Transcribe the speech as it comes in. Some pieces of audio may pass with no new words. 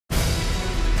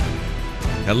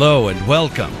Hello and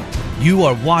welcome. You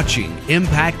are watching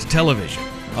Impact Television,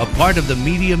 a part of the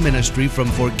media ministry from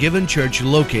Forgiven Church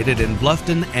located in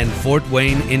Bluffton and Fort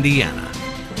Wayne, Indiana.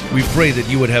 We pray that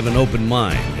you would have an open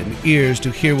mind and ears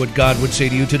to hear what God would say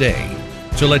to you today.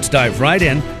 So let's dive right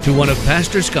in to one of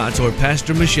Pastor Scott's or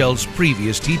Pastor Michelle's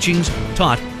previous teachings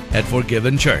taught at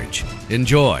Forgiven Church.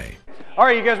 Enjoy. All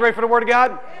right, you guys ready for the Word of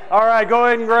God? All right, go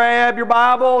ahead and grab your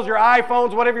Bibles, your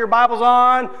iPhones, whatever your Bible's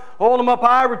on. Hold them up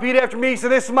high. Repeat after me. Say,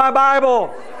 this is my Bible.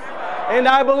 And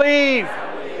I believe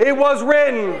it was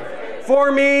written for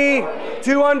me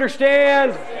to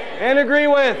understand and agree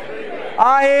with.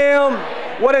 I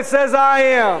am what it says I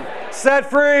am. Set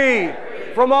free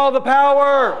from all the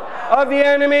power of the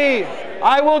enemy.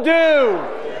 I will do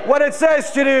what it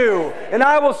says to do. And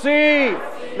I will see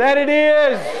that it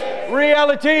is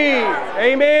reality.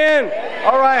 Amen.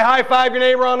 All right, high five your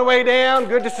neighbor on the way down.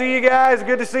 Good to see you guys.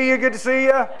 Good to see you. Good to see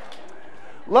you.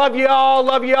 Love you all.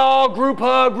 Love you all. Group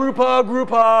hug, group hug, group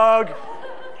hug.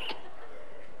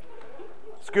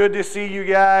 It's good to see you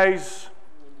guys.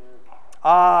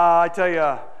 I tell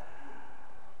you,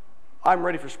 I'm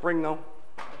ready for spring though.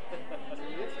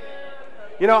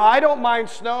 You know, I don't mind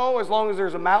snow as long as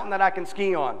there's a mountain that I can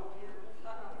ski on.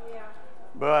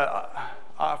 But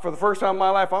for the first time in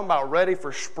my life, I'm about ready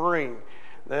for spring.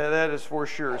 That is for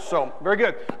sure. So, very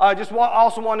good.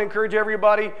 Also want to encourage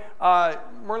everybody.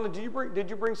 Merlin, did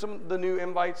you bring some of the new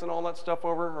invites and all that stuff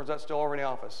over, or is that still over in the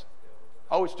office?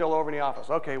 Oh, it's still over in the office.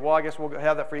 Okay, well, I guess we'll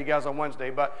have that for you guys on Wednesday.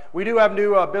 But we do have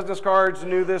new business cards,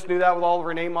 new this, new that, with all of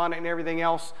our name on it and everything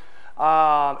else.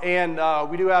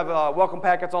 We do have welcome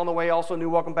packets on the way, also new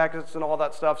welcome packets and all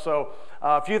that stuff. So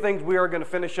a few things we are going to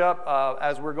finish up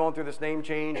as we're going through this name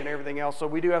change and everything else. So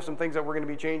we do have some things that we're going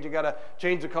to be changing. Got to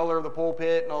change the color of the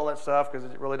pulpit and all that stuff because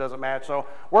it really doesn't match. So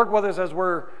work with us as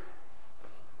we're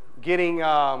getting,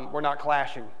 we're not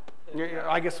clashing.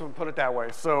 I guess we'll put it that way.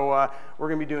 So we're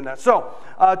going to be doing that. So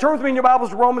turn with me in your Bibles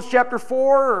to Romans chapter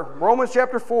 4. Romans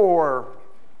chapter 4.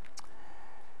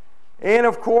 And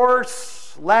of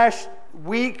course, last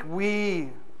week we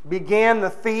began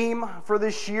the theme for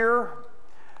this year,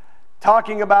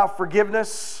 talking about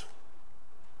forgiveness.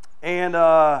 And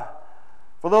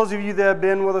for those of you that have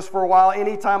been with us for a while,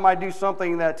 anytime I do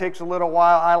something that takes a little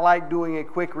while, I like doing a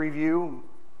quick review.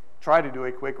 Try to do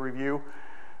a quick review.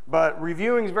 But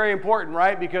reviewing is very important,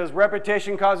 right? Because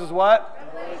repetition causes what?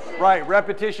 Revelation. Right,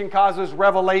 repetition causes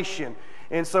revelation.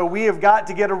 And so we have got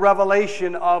to get a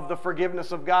revelation of the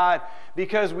forgiveness of God,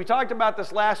 because we talked about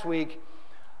this last week.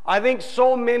 I think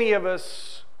so many of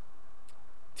us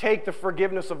take the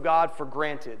forgiveness of God for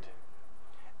granted.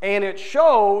 And it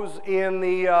shows in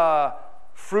the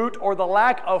fruit or the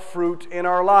lack of fruit in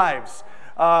our lives.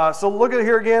 So look at it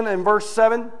here again in verse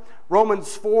 7.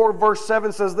 Romans 4 verse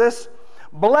 7 says this: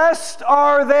 Blessed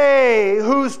are they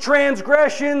whose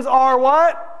transgressions are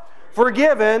what?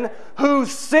 Forgiven, whose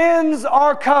sins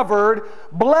are covered.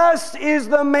 Blessed is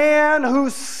the man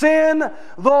whose sin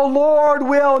the Lord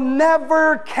will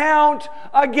never count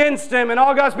against him. And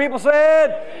all God's people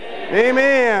said, Amen.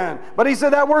 Amen. But he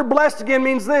said that word blessed again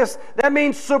means this. That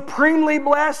means supremely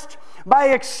blessed,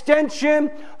 by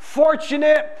extension,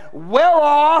 fortunate, well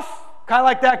off, kind of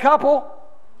like that couple.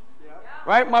 Yeah.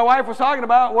 Right? My wife was talking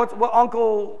about what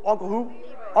Uncle who? Leroy.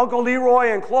 Uncle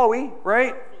Leroy and Chloe,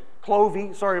 right?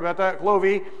 Clovey, sorry about that,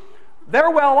 Clovey. They're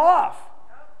well off.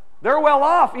 They're well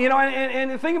off. You know,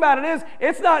 and the thing about it is,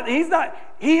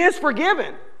 he is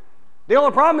forgiven. The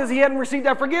only problem is he hadn't received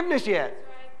that forgiveness yet.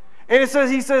 And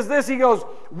he says this, he goes,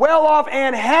 well off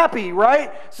and happy,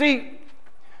 right? See,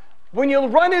 when you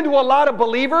run into a lot of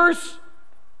believers,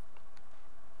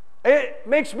 it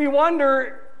makes me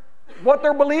wonder what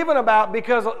they're believing about,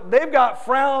 because they've got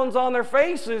frowns on their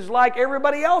faces like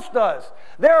everybody else does.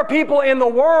 There are people in the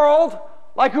world,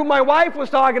 like who my wife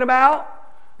was talking about,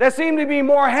 that seem to be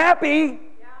more happy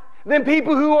than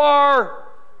people who are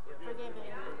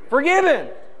forgiven,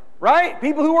 right?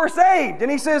 People who are saved. And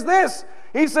he says this,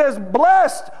 he says,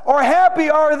 blessed or happy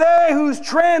are they whose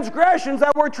transgressions,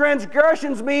 that word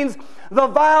transgressions means the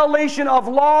violation of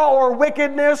law or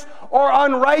wickedness or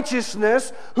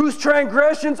unrighteousness, whose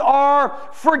transgressions are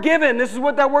forgiven. This is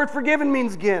what that word forgiven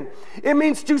means again. It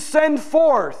means to send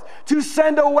forth, to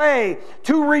send away,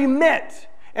 to remit.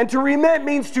 And to remit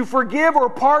means to forgive or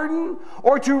pardon,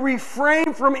 or to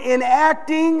refrain from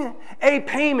enacting a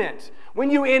payment.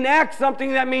 When you enact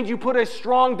something, that means you put a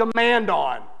strong demand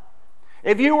on.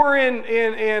 If you were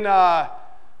in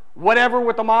whatever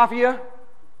with the mafia,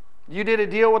 you did a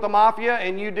deal with the mafia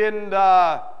and you didn't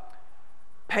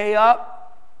pay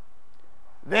up,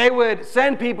 they would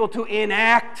send people to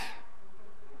enact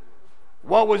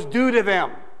what was due to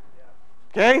them.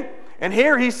 Okay? And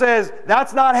here he says,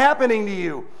 that's not happening to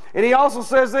you. And he also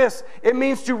says this, it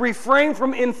means to refrain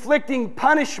from inflicting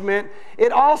punishment.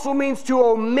 It also means to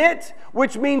omit,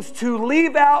 which means to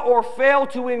leave out or fail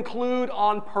to include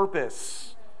on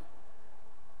purpose.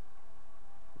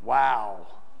 Wow.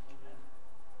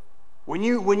 When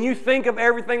you think of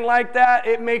everything like that,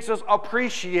 it makes us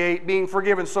appreciate being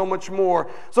forgiven so much more.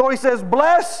 So he says,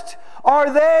 blessed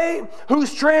are they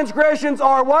whose transgressions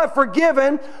are what?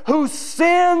 Forgiven, whose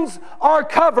sins are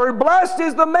covered. Blessed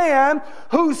is the man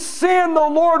whose sin the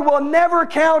Lord will never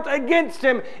count against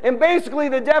him. And basically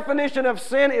the definition of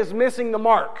sin is missing the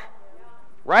mark.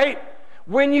 Right?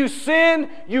 When you sin,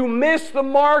 you miss the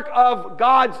mark of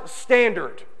God's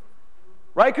standard.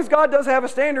 Right? Because God does have a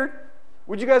standard.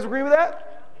 Would you guys agree with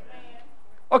that?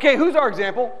 Okay, who's our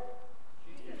example?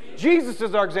 Jesus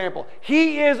is our example.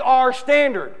 He is our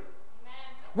standard.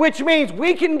 Which means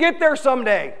we can get there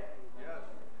someday.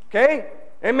 Okay?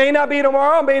 It may not be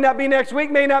tomorrow, may not be next week,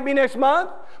 may not be next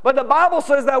month. But the Bible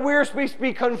says that we're supposed to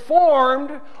be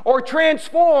conformed or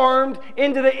transformed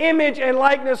into the image and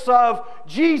likeness of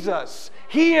Jesus.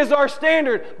 He is our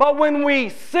standard. But when we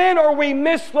sin or we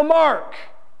miss the mark,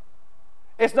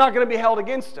 it's not going to be held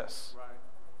against us.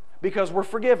 Because we're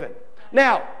forgiven.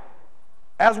 Now,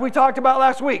 as we talked about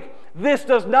last week, this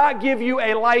does not give you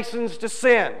a license to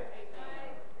sin.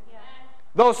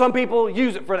 Though some people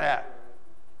use it for that.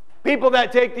 People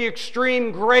that take the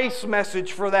extreme grace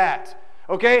message for that.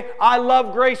 Okay? I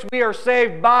love grace. We are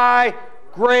saved by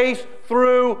grace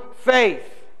through faith.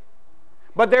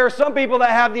 But there are some people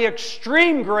that have the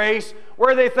extreme grace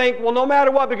where they think, well, no matter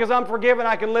what, because I'm forgiven,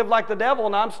 I can live like the devil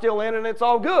and I'm still in and it's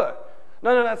all good.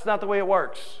 No, that's not the way it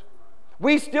works.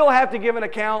 We still have to give an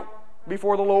account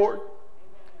before the Lord.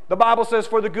 The Bible says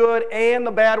for the good and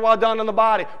the bad while done in the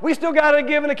body. We still got to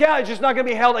give an account. It's just not going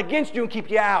to be held against you and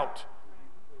keep you out.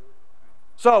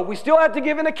 So we still have to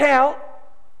give an account,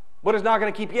 but it's not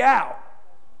going to keep you out.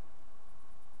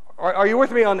 Are you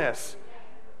with me on this?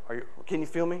 Can you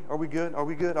feel me? Are we good? Are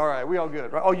we good? All right, we all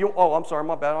good. Right? Oh, I'm sorry,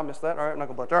 my bad. I missed that. All right,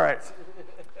 knuckle butt. All right.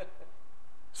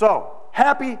 So,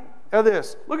 happy of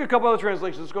this. Look at a couple other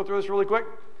translations. Let's go through this really quick.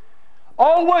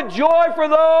 Oh, what joy for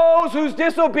those whose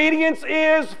disobedience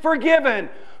is forgiven,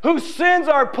 whose sins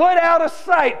are put out of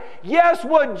sight. Yes,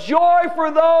 what joy for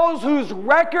those whose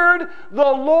record the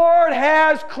Lord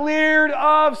has cleared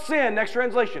of sin. Next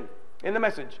translation in the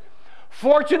Message.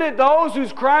 Fortunate those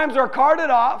whose crimes are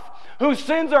carted off, whose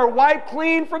sins are wiped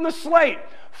clean from the slate.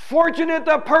 Fortunate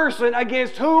the person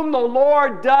against whom the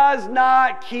Lord does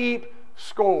not keep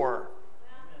score.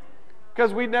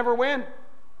 Because we'd never win.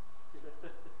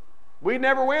 We'd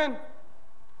never win.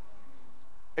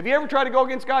 If you ever try to go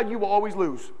against God, you will always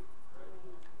lose.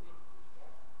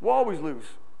 We'll always lose.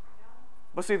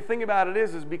 But see, the thing about it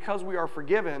is because we are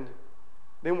forgiven,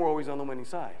 then we're always on the winning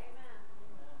side.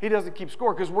 He doesn't keep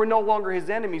score because we're no longer his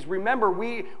enemies. Remember,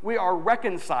 we are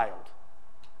reconciled.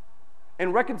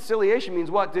 And reconciliation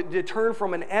means what? To turn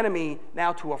from an enemy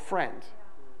now to a friend.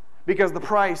 Because the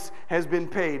price has been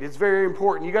paid. It's very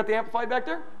important. You got the Amplified back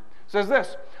there? It says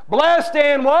this. Blessed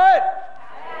and what?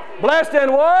 Happy. Blessed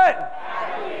and what?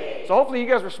 Happy. So hopefully you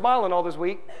guys were smiling all this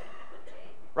week.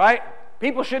 Right?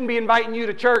 People shouldn't be inviting you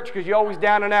to church because you're always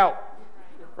down and out.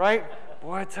 Right?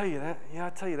 Boy, I tell you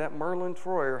that Merlin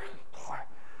Troyer. Boy,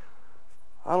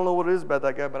 I don't know what it is about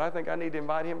that guy, but I think I need to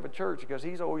invite him to church because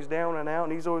he's always down and out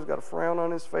and he's always got a frown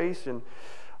on his face, and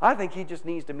I think he just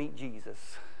needs to meet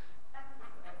Jesus.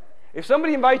 If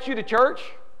somebody invites you to church,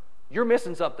 you're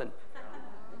missing something.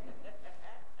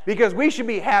 Because we should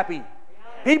be happy.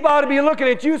 People ought to be looking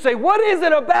at you and say, what is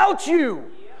it about you?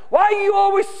 Why are you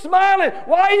always smiling?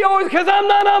 Why are you always, because I'm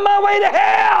not on my way to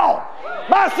hell.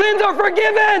 My sins are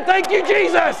forgiven. Thank you,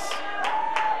 Jesus.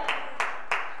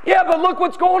 Yeah, but look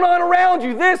what's going on around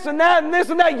you. This and that and this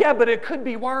and that. Yeah, but it could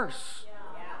be worse.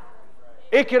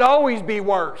 It could always be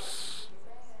worse.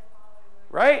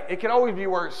 Right? It can always be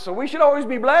worse. So we should always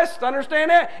be blessed, understand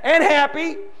that? And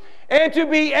happy. And to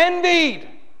be envied.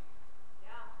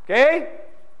 Okay?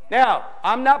 Now,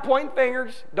 I'm not pointing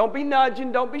fingers. Don't be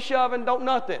nudging. Don't be shoving. Don't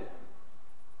nothing.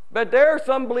 But there are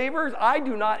some believers, I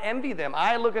do not envy them.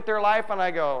 I look at their life and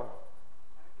I go,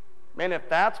 man, if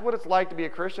that's what it's like to be a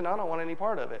Christian, I don't want any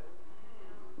part of it.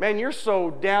 Man, you're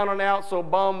so down and out, so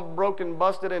bummed, broken,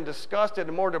 busted, and disgusted,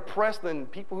 and more depressed than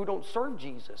people who don't serve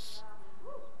Jesus.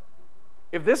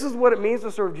 If this is what it means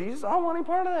to serve Jesus, I don't want any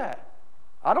part of that.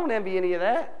 I don't envy any of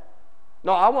that.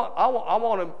 No, I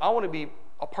want to be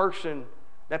a person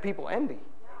that people envy.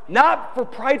 Not for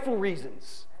prideful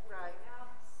reasons.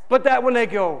 But that when they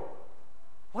go,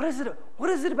 what is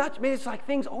it about you? Man, it's like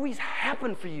things always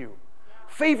happen for you.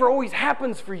 favor always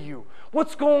happens for you.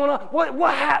 What's going on?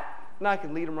 What happened? And I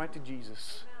can lead them right to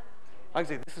Jesus. I can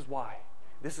say, this is why.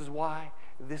 This is why.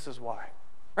 This is why.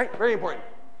 Right? Very important.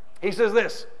 He says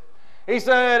this. He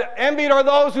said, envied are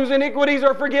those whose iniquities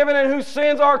are forgiven and whose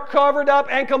sins are covered up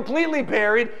and completely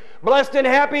buried. Blessed and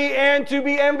happy and to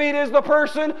be envied is the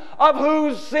person of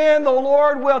whose sin the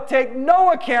Lord will take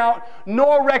no account,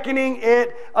 nor reckoning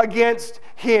it against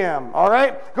him. All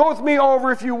right? Go with me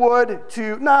over, if you would,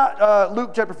 to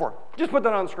Luke chapter 4. Just put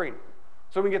that on the screen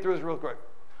so we can get through this real quick.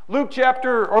 Luke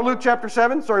chapter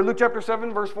 7,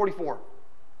 verse 44.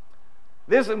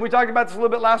 We talked about this a little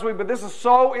bit last week, but this is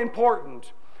so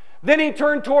important. Then he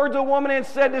turned towards the woman and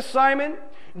said to Simon,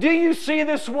 do you see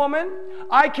this woman?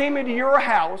 I came into your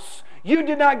house. You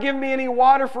did not give me any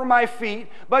water for my feet,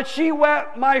 but she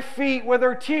wet my feet with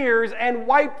her tears and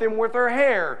wiped them with her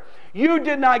hair. You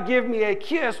did not give me a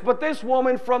kiss, but this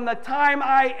woman from the time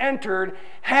I entered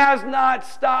has not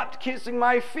stopped kissing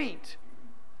my feet.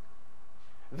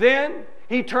 Then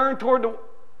he turned toward the...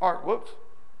 whoops.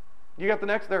 You got the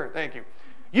next? There, thank you.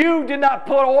 You did not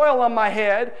put oil on my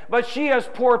head, but she has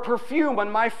poured perfume on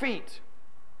my feet.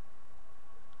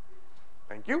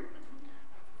 Thank you.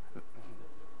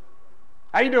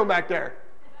 How you doing back there?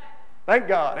 Thank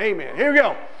God. Amen. Here we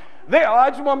go. There, I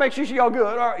just want to make sure you're all good.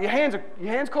 All right, your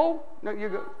hands cold? No, you're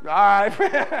good. All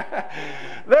right.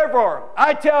 Therefore,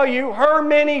 I tell you, her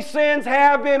many sins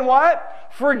have been what?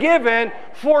 Forgiven,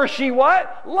 for she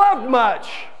what? Loved much.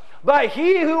 But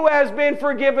he who has been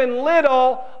forgiven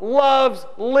little loves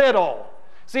little.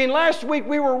 See, and last week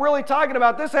we were really talking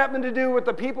about this happened to do with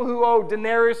the people who owed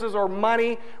denariuses or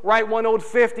money, right? One owed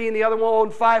 50 and the other one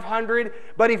owed 500.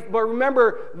 But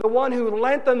remember, the one who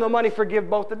lent them the money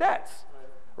forgive both the debts,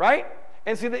 right?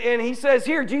 And see, and he says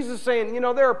here, Jesus is saying,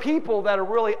 there are people that are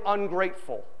really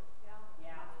ungrateful.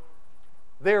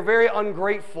 They're very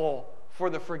ungrateful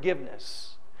for the forgiveness.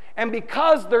 And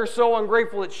because they're so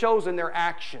ungrateful, it shows in their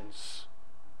actions.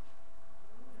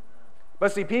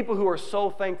 But see, people who are so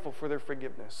thankful for their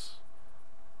forgiveness,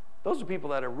 those are people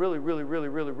that are really, really, really,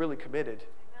 really, really committed.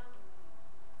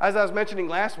 As I was mentioning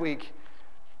last week,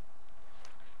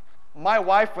 my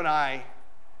wife and I,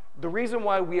 the reason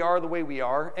why we are the way we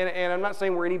are, and I'm not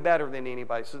saying we're any better than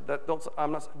anybody, so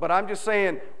but I'm just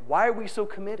saying, why are we so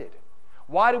committed?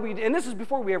 Why do we, and this is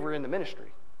before we ever were in the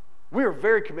ministry. We were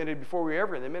very committed before we were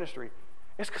ever in the ministry.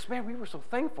 It's because, man, we were so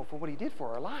thankful for what he did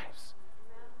for our lives.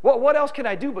 What else can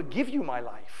I do but give you my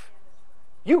life?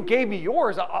 You gave me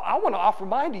yours. I want to offer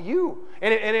mine to you.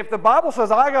 And if the Bible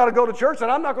says I got to go to church, then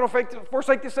I'm not going to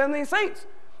forsake the assembly of saints.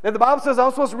 If the Bible says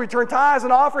I'm supposed to return tithes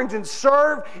and offerings and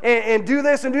serve and do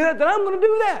this and do that, then I'm going to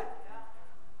do that.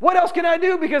 What else can I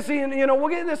do? Because, see, we'll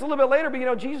get into this a little bit later,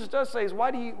 but, Jesus does say,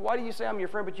 why do you say I'm your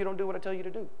friend, but you don't do what I tell you to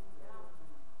do?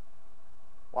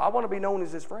 Well, I want to be known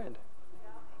as his friend,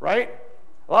 right?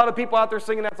 A lot of people out there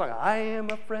singing that song, I am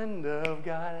a friend of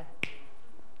God,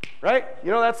 right?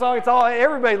 You know that song?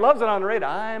 Everybody loves it on the radio.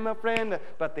 I am a friend,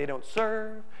 but they don't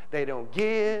serve, they don't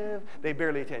give, they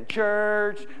barely attend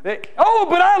church. But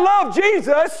I love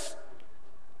Jesus.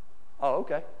 Oh,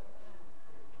 okay.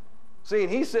 See,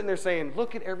 and he's sitting there saying,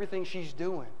 look at everything she's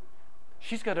doing.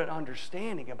 She's got an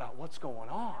understanding about what's going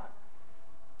on.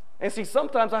 And see,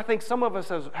 sometimes I think some of us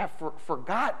have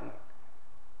forgotten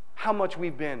how much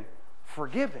we've been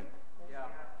forgiven. Yeah.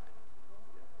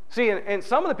 See, and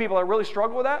some of the people that really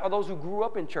struggle with that are those who grew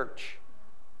up in church.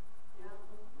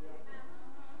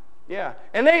 Yeah,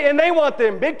 and they want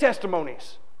them big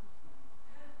testimonies.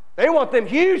 They want them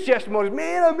huge testimonies.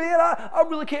 Man, I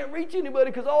really can't reach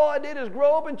anybody because all I did is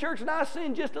grow up in church and I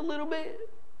sinned just a little bit.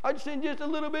 I just sinned just a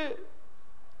little bit.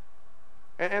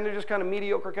 And they're just kind of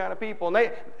mediocre kind of people. And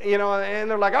and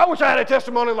they're like, I wish I had a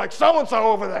testimony like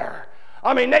so-and-so over there.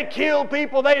 I mean, they killed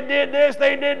people, they did this,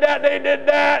 they did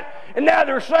that, and now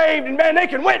they're saved, and man, they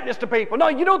can witness to people. No,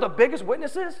 you know what the biggest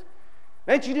witness is?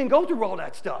 That you didn't go through all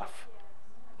that stuff.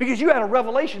 Because you had a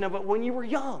revelation of it when you were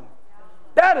young.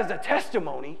 That is a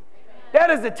testimony. That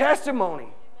is a testimony.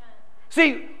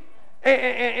 See,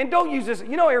 and don't use this.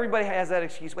 Everybody has that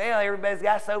excuse. Well, everybody's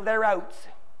got to sow their oats.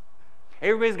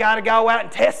 Everybody's got to go out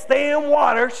and test them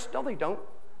waters. No, they don't.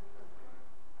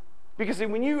 Because see,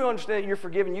 when you understand that you're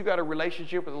forgiven, you got a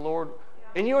relationship with the Lord,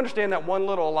 and you understand that one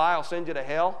little lie will send you to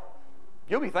hell,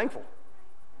 you'll be thankful.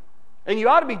 And you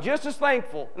ought to be just as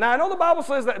thankful. Now, I know the Bible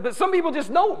says that, but some people just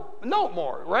know it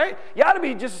more, right? You ought to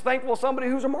be just as thankful as somebody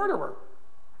who's a murderer.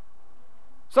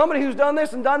 Somebody who's done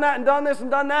this and done that and done this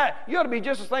and done that. You ought to be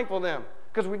just as thankful to them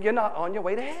because you're not on your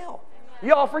way to hell.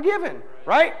 You're all forgiven,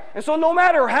 right? And so no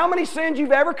matter how many sins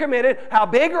you've ever committed, how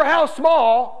big or how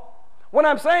small, What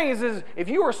I'm saying is if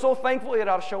you are so thankful, it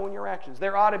ought to show in your actions.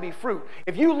 There ought to be fruit.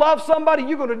 If you love somebody,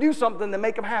 you're going to do something to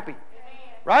make them happy.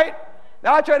 Right?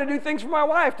 Now I try to do things for my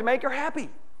wife to make her happy.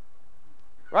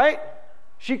 Right?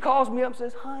 She calls me up and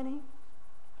says, honey.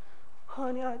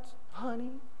 All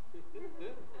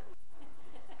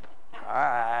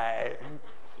right.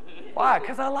 Why?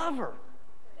 Because I love her.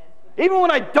 Even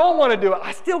when I don't want to do it,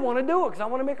 I still want to do it because I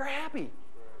want to make her happy.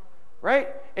 Right?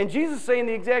 And Jesus is saying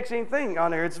the exact same thing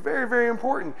on there. It's very, very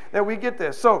important that we get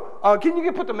this. So, can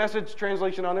you put the Message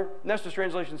translation on there? Message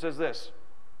translation says this.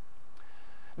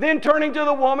 Then turning to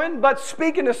the woman, but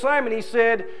speaking to Simon, he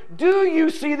said, do you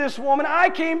see this woman? I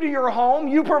came to your home.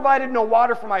 You provided no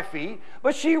water for my feet,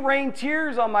 but she rained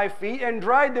tears on my feet and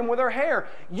dried them with her hair.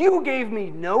 You gave me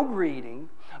no greeting,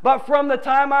 but from the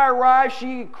time I arrived,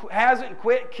 she hasn't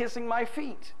quit kissing my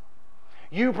feet.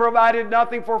 You provided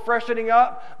nothing for freshening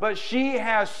up, but she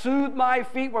has soothed my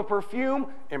feet with perfume.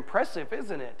 Impressive,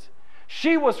 isn't it?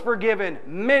 She was forgiven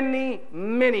many,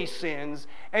 many sins,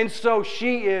 and so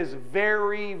she is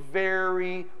very,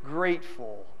 very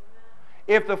grateful.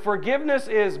 If the forgiveness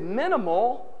is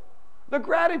minimal, the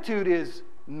gratitude is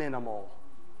minimal.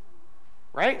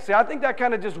 Right? See, I think that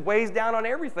kind of just weighs down on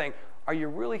everything. Are you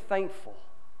really thankful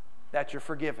that you're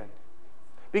forgiven?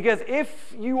 Because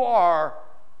if you are,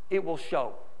 it will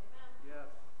show.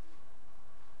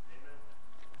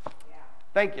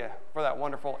 Thank you for that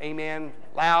wonderful amen.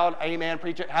 Loud amen,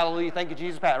 preacher. Hallelujah. Thank you,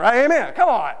 Jesus. Pat. Right? Amen. Come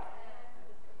on.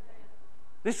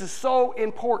 This is so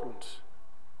important.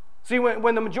 See,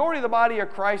 when the majority of the body of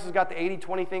Christ has got the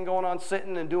 80-20 thing going on,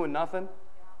 sitting and doing nothing,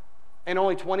 and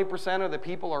only 20% of the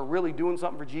people are really doing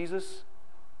something for Jesus,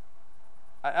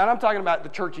 and I'm talking about the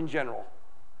church in general,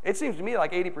 it seems to me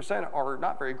like 80% are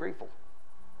not very grateful,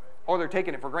 or they're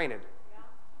taking it for granted.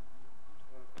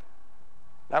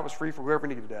 That was free for whoever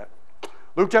needed that.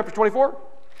 Luke chapter 24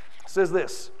 says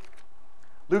this.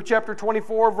 Luke chapter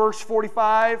 24, verse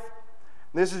 45.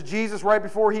 This is Jesus right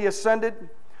before he ascended.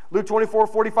 Luke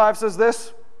 24:45 says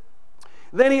this.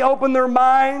 Then he opened their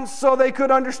minds so they could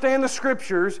understand the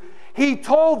scriptures. He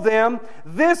told them,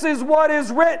 this is what is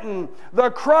written. The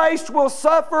Christ will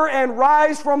suffer and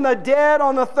rise from the dead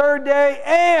on the third day.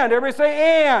 And, everybody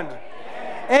say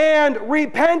and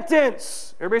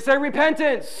repentance. Everybody say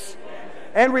repentance.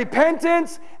 And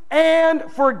repentance and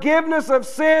forgiveness of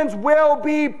sins will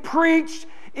be preached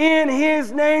in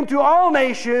his name to all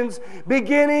nations,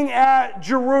 beginning at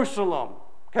Jerusalem.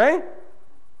 Okay?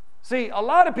 See, a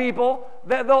lot of people,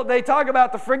 they talk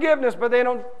about the forgiveness, but they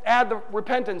don't add the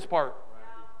repentance part.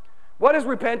 What is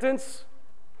repentance?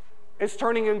 It's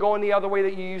turning and going the other way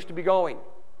that you used to be going.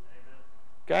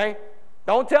 Okay?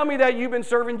 Don't tell me that you've been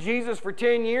serving Jesus for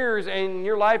 10 years and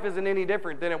your life isn't any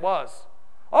different than it was.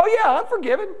 Oh yeah, I'm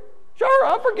forgiven. Sure,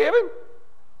 I'm forgiven.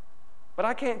 But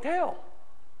I can't tell.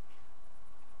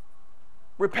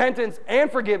 Repentance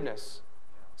and forgiveness.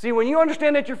 See, when you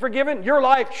understand that you're forgiven, your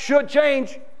life should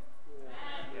change.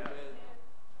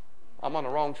 I'm on the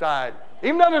wrong side.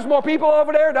 Even though there's more people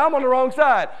over there, I'm on the wrong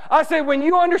side. I say when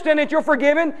you understand that you're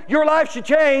forgiven, your life should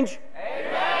change.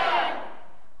 Amen.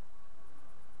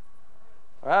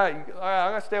 All right,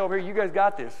 I'm going to stay over here. You guys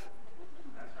got this.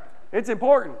 It's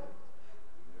important.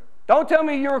 Don't tell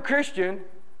me you're a Christian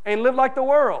and live like the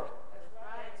world.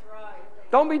 That's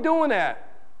right. Don't be doing that.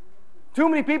 Too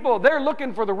many people, they're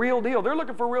looking for the real deal. They're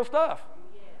looking for real stuff.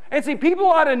 And see, people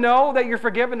ought to know that you're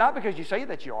forgiven, not because you say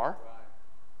that you are,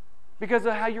 because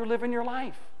of how you're living your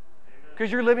life.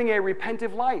 Because you're living a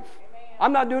repentive life.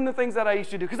 I'm not doing the things that I used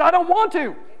to do because I don't want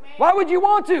to. Why would you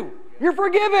want to? You're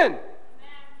forgiven.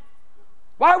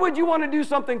 Why would you want to do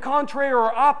something contrary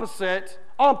or opposite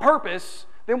on purpose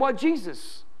than what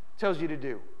Jesus tells you to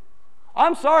do?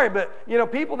 I'm sorry, but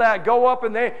people that go up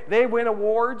and they win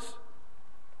awards.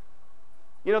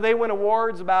 They win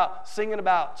awards about singing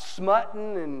about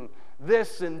smutting and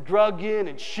this and drugging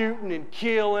and shooting and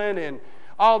killing and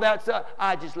all that stuff.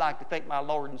 I just like to thank my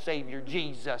Lord and Savior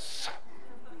Jesus.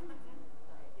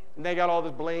 And they got all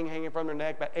this bling hanging from their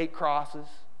neck, about 8 crosses.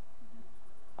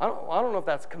 I don't know if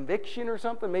that's conviction or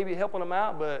something, maybe helping them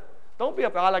out, but don't be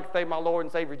up there, I like to thank my Lord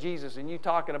and Savior Jesus, and you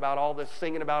talking about all this,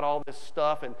 singing about all this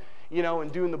stuff, and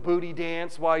and doing the booty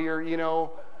dance while you're,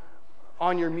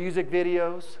 on your music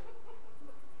videos.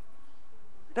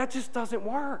 That just doesn't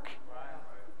work.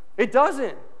 It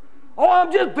doesn't. Oh,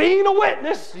 I'm just being a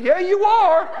witness. Yeah, you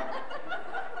are.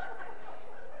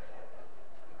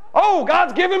 Oh,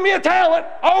 God's given me a talent.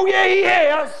 Oh, yeah, He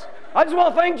has. I just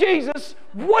want to thank Jesus.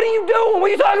 What are you doing? What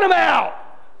are you talking about?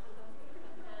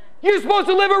 You're supposed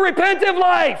to live a repentive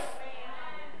life.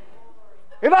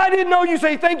 If I didn't know you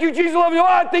say, thank you, Jesus, love you,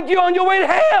 I'd think you're on your way to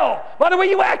hell by the way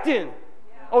you acting.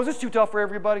 Oh, is this too tough for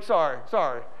everybody? Sorry. I'm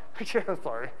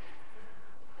sorry.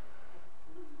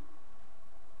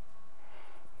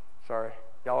 Sorry.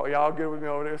 Y'all good with me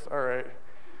over this? All right.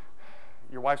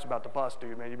 Your wife's about to bust,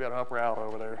 dude, man. You better help her out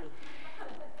over there.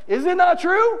 Is it not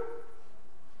true?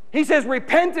 He says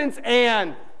repentance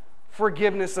and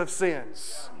forgiveness of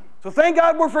sins. So thank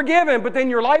God we're forgiven, but then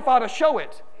your life ought to show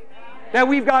it. That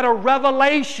we've got a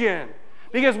revelation.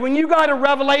 Because when you got a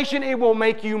revelation, it will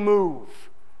make you move.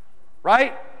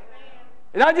 Right?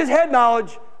 And not just head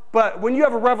knowledge, but when you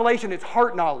have a revelation, it's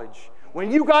heart knowledge.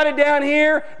 When you got it down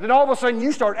here, then all of a sudden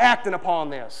you start acting upon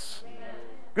this.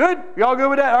 Good? Y'all good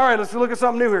with that? All right, let's look at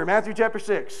something new here. Matthew chapter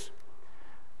 6.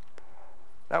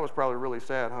 That was probably really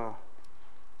sad, huh?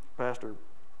 Pastor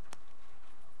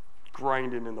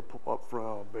grinding in the up front.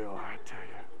 Oh, Bill, I tell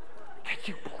you. Can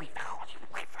you believe that? Can you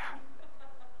believe that?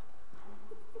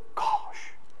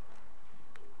 Gosh.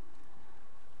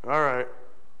 All right.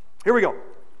 Here we go.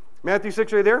 Matthew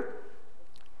 6, are you there?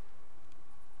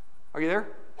 Are you there?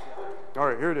 All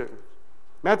right, here it is.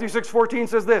 Matthew 6:14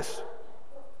 says this.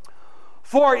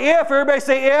 For if, everybody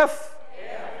say if.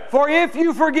 For if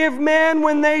you forgive men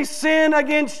when they sin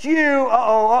against you,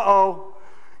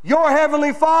 your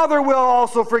heavenly Father will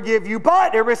also forgive you.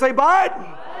 But, everybody say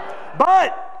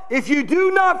but if you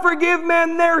do not forgive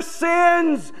men their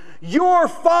sins, your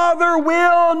Father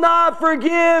will not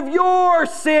forgive your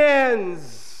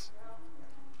sins.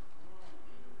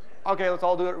 Okay, let's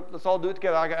all do it. Let's all do it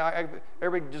together.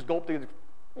 Everybody just gulp through.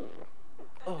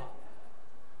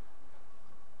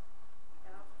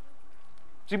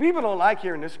 See, people don't like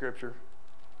hearing this scripture,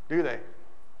 do they?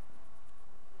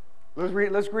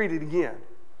 Let's read it again.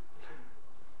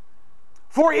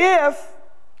 For if,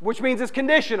 which means it's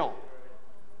conditional.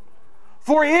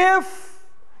 For if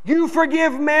you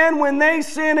forgive men when they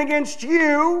sin against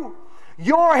you,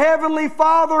 your heavenly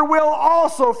Father will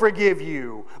also forgive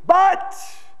you. But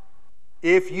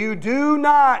if you do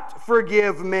not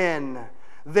forgive men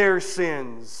their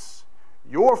sins,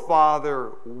 your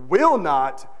Father will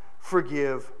not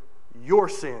forgive your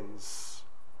sins.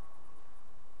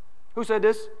 Who said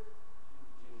this?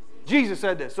 Jesus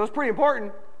said this. So it's pretty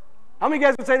important. How many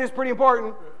guys would say this is pretty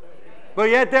important? But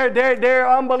yet they're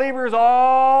unbelievers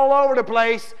all over the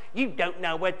place. You don't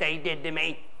know what they did to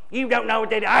me. You don't know what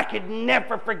they did. I could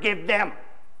never forgive them.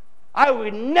 I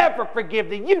would never forgive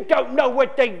them. You don't know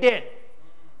what they did.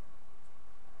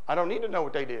 I don't need to know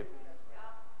what they did.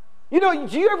 You know,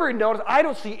 do you ever notice, I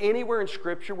don't see anywhere in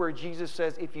Scripture where Jesus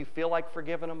says, if you feel like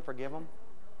forgiving them, forgive them.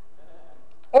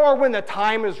 Or when the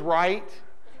time is right.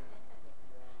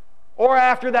 Or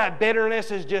after that bitterness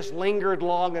has just lingered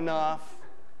long enough.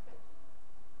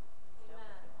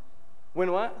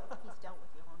 When what?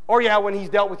 Or yeah, when he's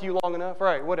dealt with you long enough.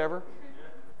 Right, whatever.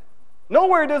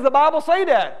 Nowhere does the Bible say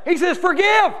that. He says,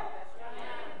 forgive.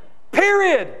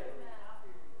 Period.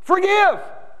 Forgive.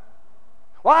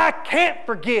 Well, I can't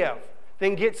forgive.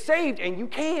 Then get saved, and you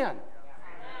can.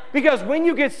 Because when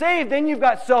you get saved, then you've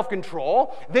got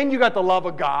self-control. Then you got the love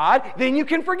of God. Then you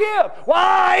can forgive. Well,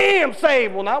 I am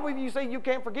saved. Well, not when you say you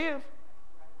can't forgive.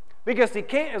 Because see,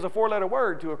 can't is a four-letter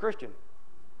word to a Christian.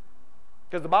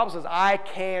 Because the Bible says, I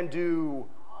can do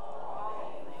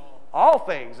all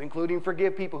things, including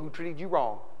forgive people who treated you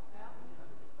wrong.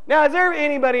 Now, is there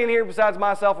anybody in here besides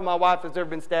myself and my wife that's ever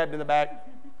been stabbed in the back?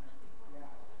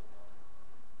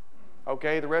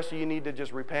 Okay, the rest of you need to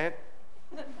just repent.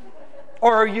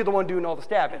 Or are you the one doing all the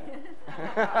stabbing?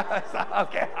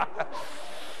 Okay.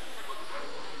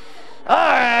 All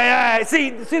right.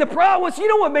 See the problem is, you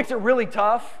know what makes it really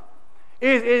tough?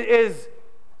 Is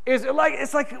like,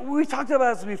 it's like we talked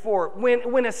about this before.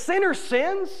 When a sinner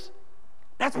sins,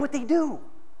 that's what they do.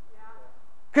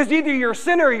 Because either you're a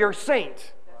sinner or you're a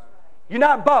saint. You're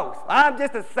not both. I'm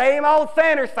just the same old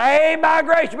sinner, saved by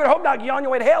grace. You better hope not you're on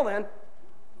your way to hell then.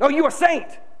 No, you're a saint.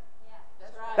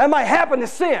 That might happen to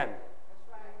sin.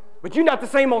 But you're not the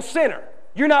same old sinner.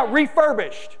 You're not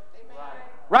refurbished.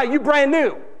 Right? You're brand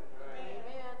new.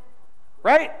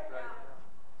 Right?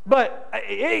 But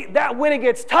that when it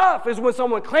gets tough is when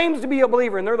someone claims to be a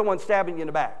believer and they're the one stabbing you in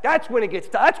the back. That's when it gets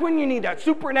tough. That's when you need that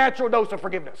supernatural dose of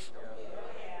forgiveness.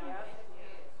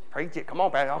 Preach it. Come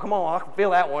on, Pastor. Oh, come on. I can feel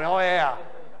that one. Oh, yeah.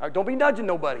 Right, don't be nudging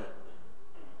nobody.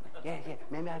 Yeah.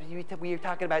 Remember we were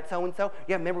talking about so-and-so?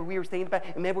 Yeah, remember we were saying about,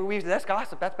 that's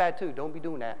gossip. That's bad too. Don't be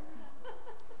doing that.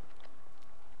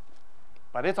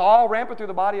 But it's all rampant through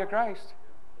the body of Christ.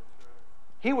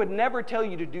 He would never tell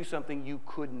you to do something you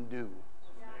couldn't do.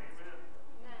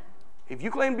 If you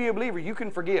claim to be a believer, you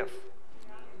can forgive.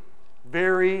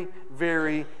 Very,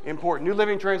 very important. New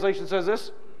Living Translation says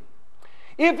this.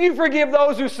 If you forgive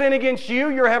those who sin against you,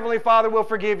 your heavenly Father will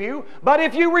forgive you. But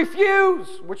if you refuse,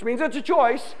 which means it's a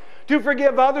choice, to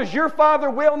forgive others, your Father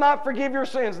will not forgive your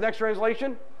sins. Next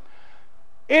translation.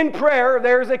 In prayer,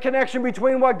 there is a connection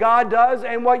between what God does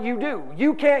and what you do.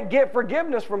 You can't get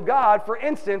forgiveness from God, for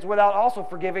instance, without also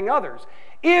forgiving others.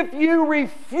 If you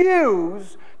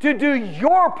refuse to do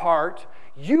your part,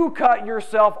 you cut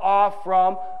yourself off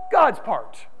from God's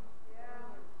part.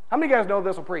 How many of you guys know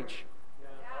this will preach?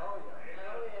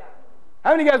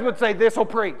 How many of you guys would say this will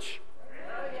preach?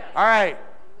 All right.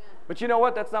 But you know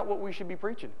what? That's not what we should be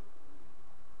preaching.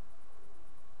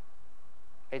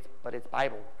 But it's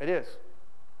Bible. It is.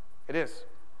 It is.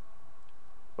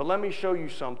 But let me show you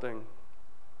something.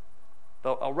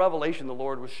 A revelation the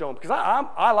Lord was showing. Because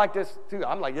I like this too.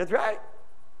 I'm like, that's right.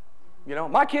 You know,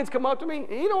 my kids come up to me.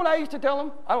 And you know what I used to tell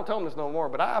them? I don't tell them this no more,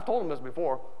 but I've told them this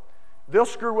before. They'll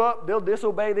screw up. They'll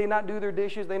disobey. They not do their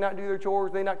dishes. They not do their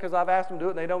chores. They not, because I've asked them to do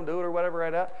it and they don't do it or whatever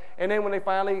like that. And then when they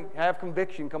finally have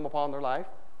conviction come upon their life,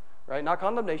 right? Not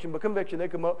condemnation, but conviction, they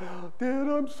come up, Dad,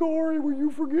 I'm sorry. Will you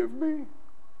forgive me?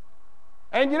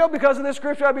 And you know, because of this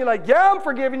scripture, I'd be like, yeah, I'm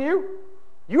forgiving you.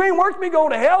 You ain't worth me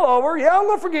going to hell over. Yeah, I'm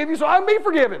going to forgive you, so I'm be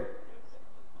forgiven.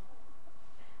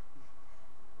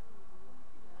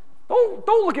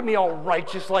 Don't look at me all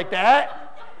righteous like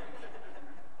that.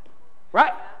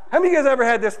 Right? How many of you guys ever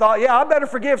had this thought? Yeah, I better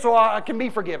forgive so I can be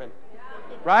forgiven.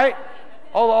 Right?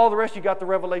 All the rest, you got the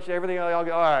revelation, everything. All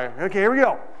right. Okay, here we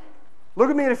go. Look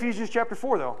at me in Ephesians chapter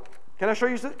 4, though. Can I show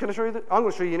you this? Can I show you this? I'm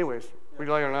going to show you anyways. Would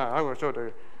you like it or not? I'm going to show it to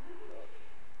you.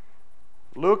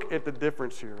 Look at the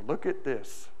difference here. Look at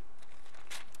this.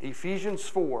 Ephesians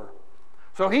 4.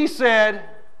 So he said,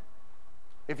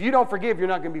 if you don't forgive, you're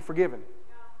not going to be forgiven.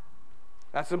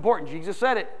 That's important. Jesus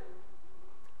said it.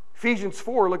 Ephesians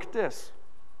 4, look at this.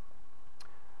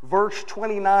 Verse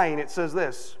 29, it says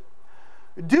this.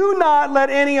 Do not let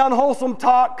any unwholesome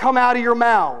talk come out of your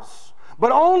mouths,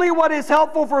 but only what is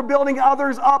helpful for building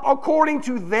others up according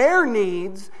to their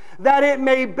needs, that it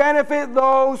may benefit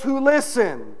those who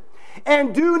listen.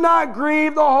 And do not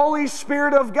grieve the Holy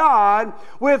Spirit of God,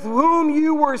 with whom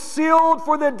you were sealed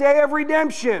for the day of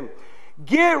redemption.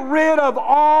 Get rid of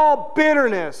all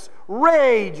bitterness,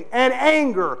 rage, and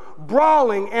anger,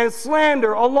 brawling and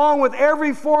slander, along with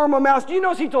every form of malice. Do you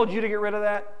notice he told you to get rid of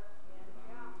that?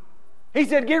 He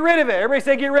said, get rid of it. Everybody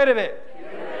say, get rid of it.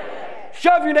 Get rid of it.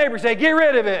 Shove your neighbor, say, get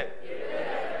rid of it. Get rid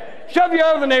of it. Shove your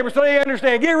other neighbor so they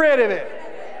understand. Get rid of it.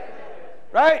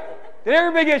 Right? Did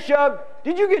everybody get shoved?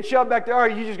 Did you get shoved back there? All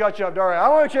right, you just got shoved. All right, I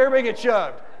want to make sure everybody gets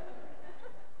shoved.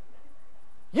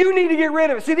 You need to get rid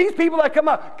of it. See, these people that come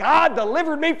up, God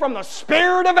delivered me from the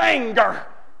spirit of anger.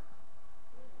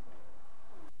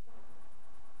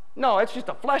 No, it's just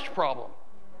a flesh problem.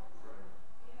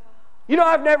 You know,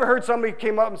 I've never heard somebody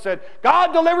came up and said,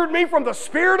 God delivered me from the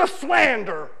spirit of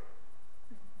slander.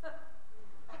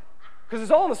 Because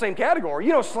it's all in the same category.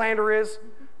 You know what slander is?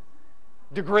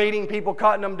 Degrading people,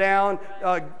 cutting them down,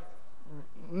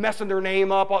 messing their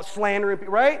name up, slandering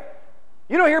people, right?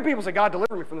 You don't hear people say, God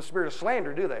delivered me from the spirit of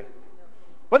slander, do they?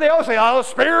 But they always say, oh, the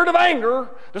spirit of anger,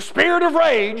 the spirit of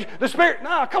rage, the spirit...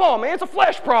 Nah, come on, man, it's a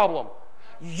flesh problem.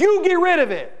 You get rid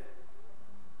of it.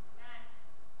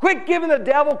 Quit giving the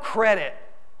devil credit.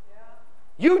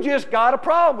 You just got a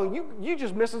problem. You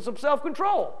just missing some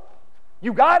self-control.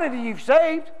 You got it if you're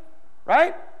saved,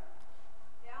 right?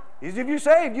 If you're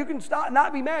saved, you can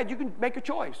not be mad. You can make a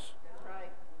choice.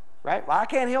 Right? Well, I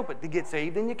can't help it to get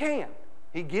saved, and you can.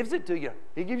 He gives it to you.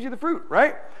 He gives you the fruit,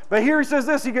 right? But here he says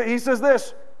this. He says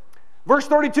this. Verse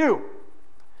 32.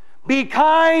 Be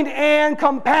kind and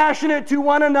compassionate to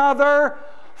one another,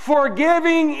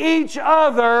 forgiving each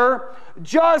other,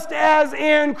 just as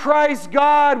in Christ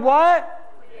God,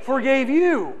 what? Forgave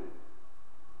you.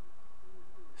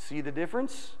 See the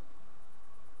difference?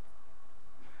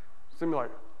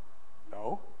 Similar.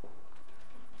 No.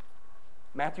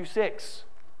 Matthew 6.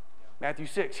 Matthew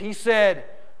 6. He said,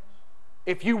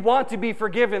 if you want to be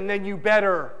forgiven, then you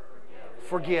better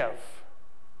forgive.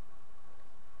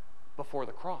 Before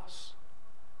the cross.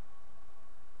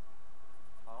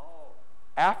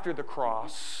 After the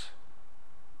cross,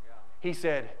 he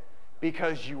said,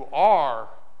 because you are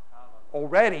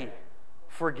already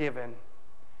forgiven,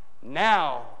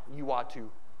 now you ought to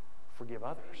forgive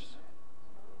others.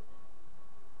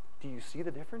 Do you see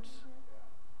the difference?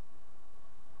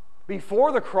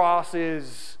 Before the cross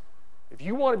is, if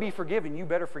you want to be forgiven, you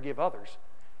better forgive others.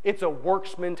 It's a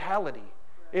works mentality.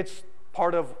 It's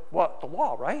part of what? The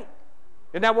law, right?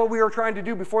 Isn't that what we were trying to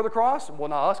do before the cross? Well,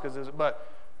 not us, but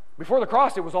before the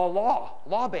cross, it was all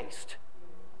law-based,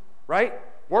 right?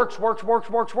 Works.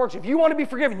 If you want to be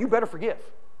forgiven, you better forgive.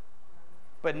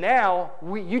 But now,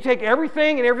 you take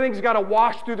everything and everything's got to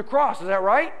wash through the cross. Is that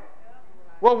right?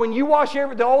 Well, when you wash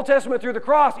the Old Testament through the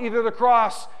cross, either the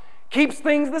cross keeps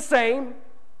things the same,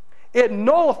 it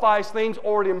nullifies things,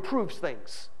 or it improves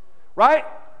things. Right?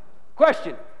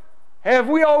 Question. Have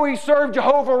we always served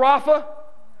Jehovah Rapha?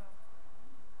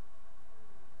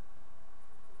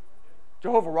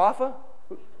 Jehovah Rapha?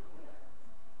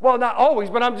 Well, not always,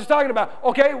 but I'm just talking about,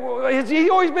 okay, well, has he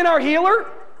always been our healer?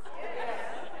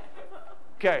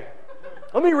 Okay,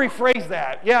 let me rephrase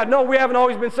that. Yeah, no, we haven't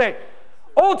always been saved.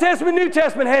 Old Testament, New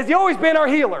Testament, has he always been our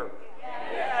healer?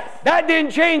 Yes. That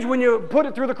didn't change when you put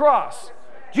it through the cross.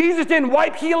 Jesus didn't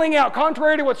wipe healing out,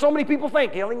 contrary to what so many people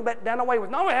think. Healing done away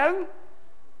with. No, it hasn't.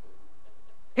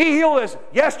 He healed us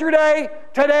yesterday,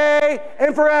 today,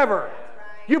 and forever.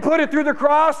 You put it through the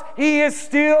cross, he is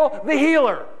still the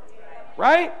healer.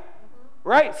 Right?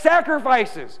 Right?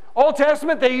 Sacrifices. Old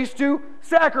Testament, they used to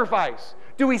sacrifice.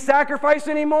 Do we sacrifice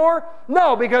anymore?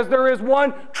 No, because there is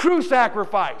one true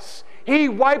sacrifice. He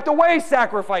wiped away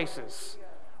sacrifices.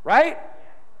 Right?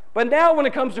 But now when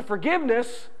it comes to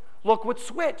forgiveness, look what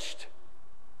switched.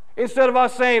 Instead of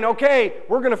us saying, okay,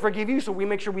 we're going to forgive you so we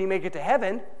make sure we make it to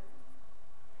heaven,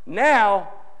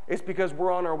 now it's because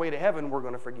we're on our way to heaven, we're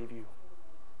going to forgive you.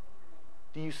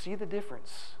 Do you see the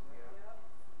difference?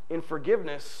 In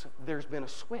forgiveness, there's been a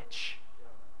switch.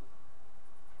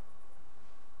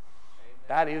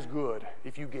 That is good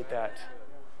if you get that.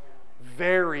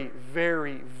 Very,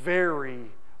 very, very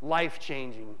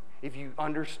life-changing if you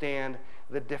understand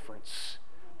the difference.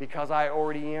 Because I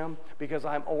already am, because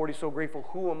I'm already so grateful,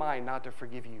 who am I not to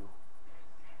forgive you?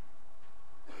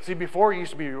 See, before it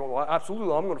used to be, well,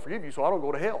 absolutely, I'm going to forgive you so I don't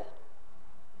go to hell.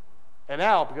 And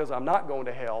now, because I'm not going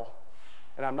to hell,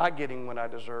 and I'm not getting what I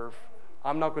deserve,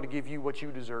 I'm not going to give you what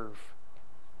you deserve.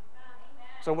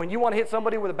 So when you want to hit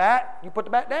somebody with a bat, you put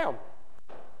the bat down.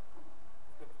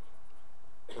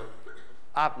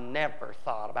 I've never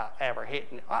thought about ever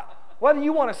hitting. Whether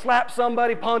you want to slap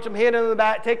somebody, punch them, hit them in the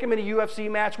back, take them in a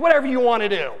UFC match, whatever you want to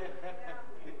do.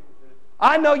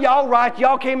 I know y'all right.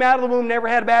 Y'all came out of the womb, never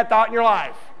had a bad thought in your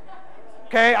life.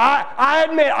 Okay, I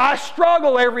admit I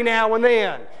struggle every now and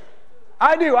then.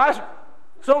 I do.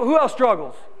 So who else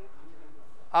struggles?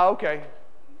 Oh, okay.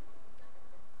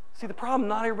 See, the problem,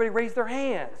 not everybody raised their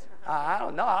hands. I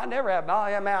don't know. I never have. No,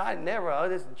 man, I never.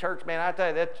 This is church, man. I tell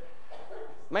you that.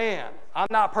 Man, I'm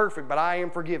not perfect, but I am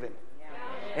forgiven.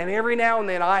 And every now and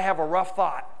then I have a rough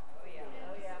thought.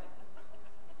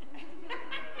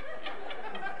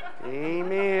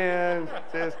 Amen.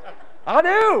 I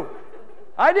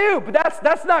do. But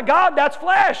that's not God. That's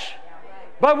flesh.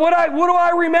 But what do I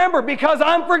remember? Because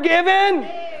I'm forgiven,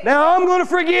 now I'm going to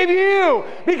forgive you.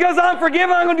 Because I'm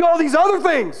forgiven, I'm going to do all these other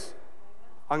things.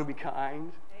 I'm going to be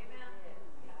kind.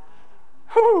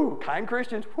 Whoo, kind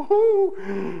Christians.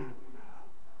 Woo.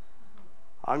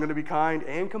 I'm going to be kind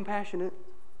and compassionate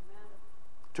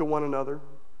to one another.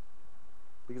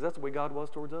 Because that's the way God was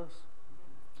towards us.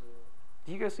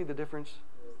 Do you guys see the difference?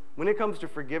 When it comes to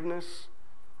forgiveness,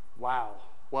 wow,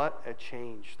 what a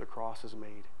change the cross has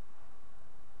made.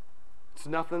 It's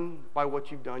nothing by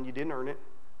what you've done. You didn't earn it.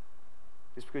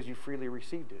 It's because you freely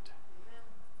received it.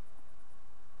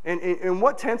 And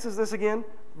what tense is this again?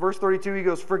 Verse 32, he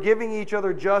goes, forgiving each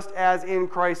other just as in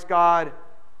Christ God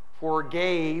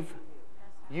forgave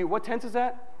you. What tense is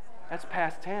that? That's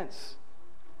past tense.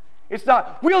 It's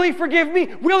not, will he forgive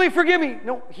me? Will he forgive me?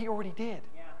 No, he already did.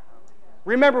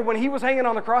 Remember, when he was hanging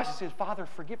on the cross, he said, Father,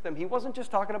 forgive them. He wasn't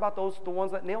just talking about the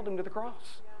ones that nailed him to the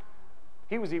cross.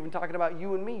 He was even talking about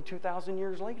you and me 2,000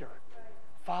 years later.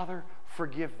 Father,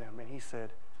 forgive them. And he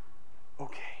said,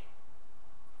 okay,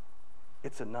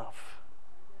 it's enough.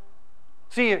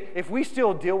 See, if we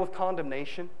still deal with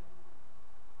condemnation,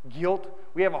 guilt,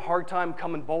 we have a hard time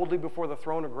coming boldly before the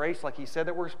throne of grace like he said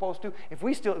that we're supposed to.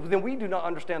 Then we do not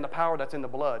understand the power that's in the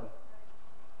blood.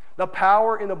 The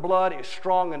power in the blood is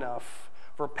strong enough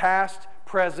for past,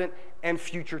 present, and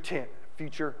future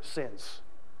sins.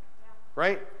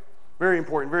 Right? Very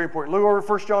important, very important. Look over at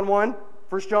 1 John 1.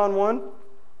 1 John 1.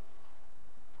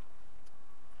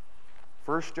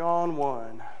 1 John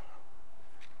 1.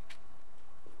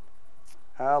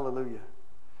 Hallelujah.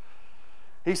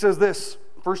 He says this,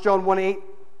 1 John 1:8.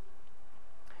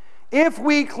 If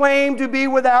we claim to be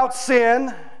without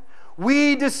sin,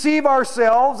 we deceive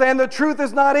ourselves and the truth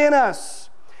is not in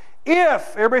us.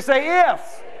 If, everybody say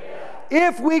if.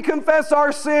 If we confess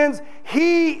our sins,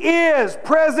 he is,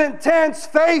 present tense,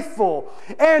 faithful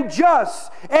and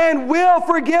just, and will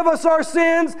forgive us our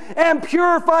sins and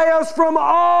purify us from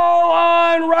all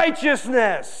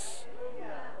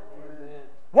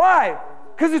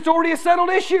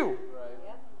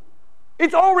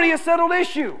It's already a settled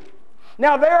issue.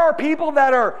 Now, there are people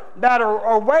that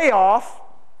are way off,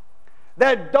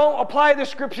 that don't apply the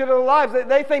Scripture to their lives.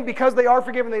 They think because they are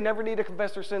forgiven, they never need to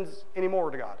confess their sins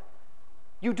anymore to God.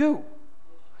 You do.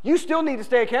 You still need to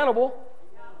stay accountable.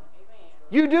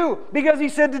 You do. Because he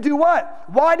said to do what?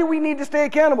 Why do we need to stay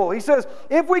accountable? He says,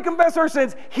 if we confess our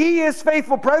sins, he is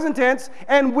faithful, present tense,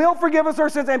 and will forgive us our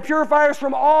sins and purify us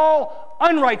from all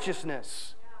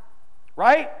unrighteousness.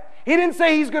 Right? He didn't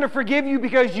say he's going to forgive you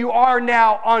because you are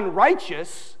now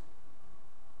unrighteous.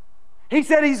 He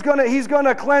said he's going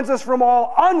to cleanse us from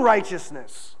all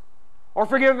unrighteousness. Or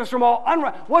forgive us from all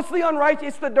unrighteousness. What's the unrighteous?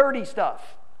 It's the dirty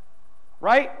stuff.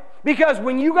 Right? Because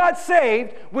when you got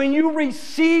saved, when you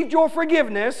received your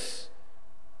forgiveness,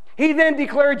 he then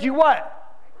declared you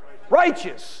what?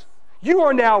 Righteous. You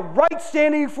are now right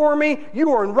standing before me.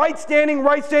 You are in right standing,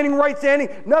 right standing, right standing.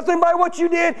 Nothing by what you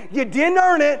did. You didn't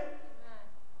earn it.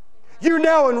 You're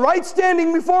now in right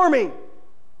standing before me.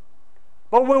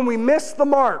 But when we miss the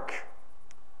mark,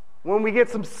 when we get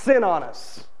some sin on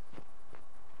us,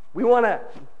 we want to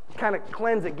kind of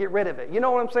cleanse it, get rid of it. You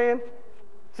know what I'm saying?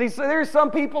 See, so there's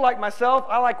some people like myself,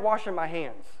 I like washing my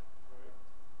hands.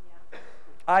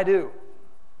 I do.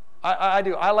 I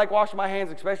do. I like washing my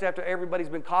hands, especially after everybody's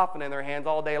been coughing in their hands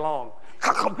all day long.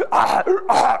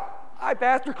 Hi,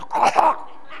 Pastor.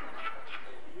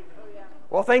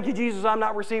 Well, thank you, Jesus, I'm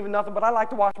not receiving nothing, but I like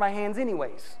to wash my hands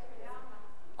anyways.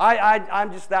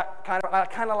 I'm just that kind of, I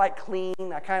kind of like clean.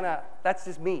 That's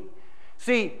just me.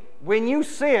 See, when you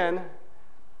sin,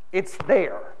 it's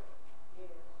there.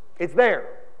 It's there.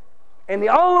 And the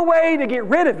only way to get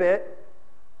rid of it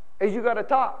is you got to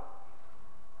talk.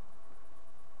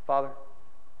 Father,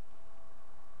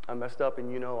 I messed up and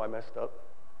you know I messed up.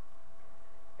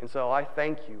 And so I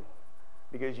thank you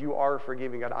because you are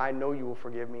forgiving God. I know you will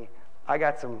forgive me. I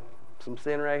got some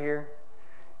sin right here.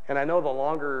 And I know the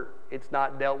longer it's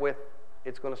not dealt with,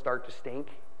 it's going to start to stink.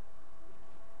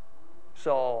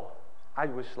 So I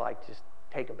was like, just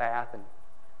take a bath and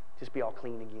just be all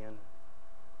clean again.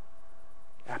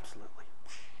 Absolutely.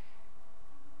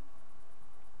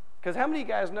 Because how many of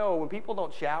you guys know when people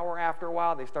don't shower after a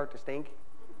while, they start to stink?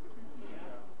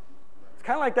 It's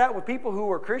kind of like that with people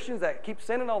who are Christians that keep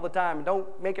sinning all the time and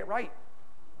don't make it right.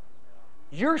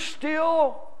 You're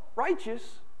still righteous.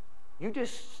 You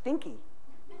just stinky.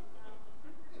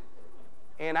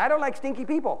 And I don't like stinky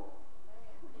people.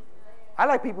 I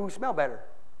like people who smell better.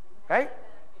 Right?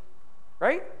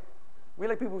 Right? We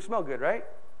like people who smell good, right?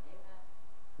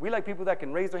 We like people that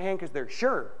can raise their hand because they're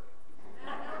sure.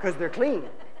 Because they're clean.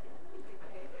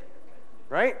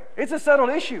 Right? It's a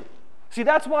settled issue. See,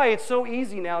 that's why it's so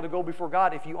easy now to go before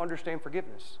God if you understand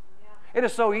forgiveness. It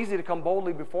is so easy to come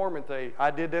boldly before Him and say,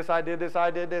 I did this, I did this,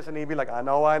 I did this. And He'd be like, I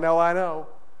know, I know, I know.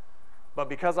 But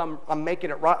because I'm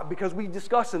making it right, because we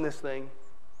discussing this thing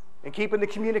and keeping the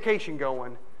communication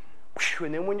going,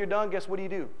 and then when you're done, guess what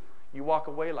do? You walk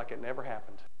away like it never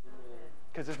happened.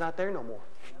 Because it's not there no more.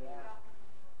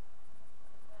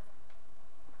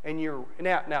 And you're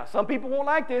now some people won't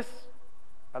like this.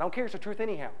 I don't care, it's the truth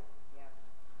anyhow.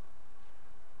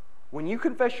 When you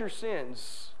confess your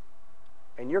sins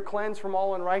and you're cleansed from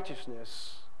all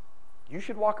unrighteousness, you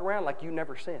should walk around like you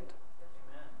never sinned.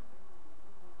 Amen.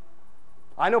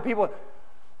 I know people,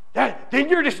 then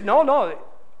you're just, no,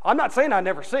 I'm not saying I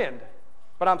never sinned,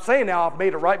 but I'm saying now I've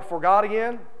made it right before God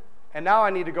again, and now I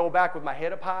need to go back with my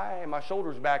head up high and my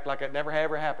shoulders back like it never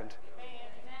ever happened.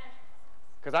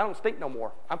 Because I don't stink no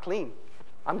more. I'm clean.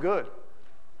 I'm good.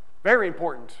 Very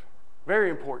important. Very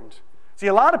important. See,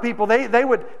 a lot of people, they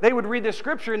would read this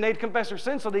scripture and they'd confess their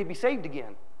sins so they'd be saved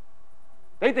again.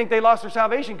 They think they lost their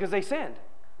salvation because they sinned.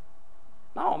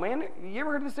 No, man. You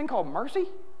ever heard of this thing called mercy?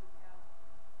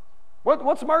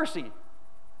 What's mercy?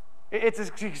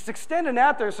 It's extending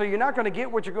out there so you're not going to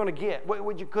get what you're going to get,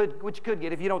 what you could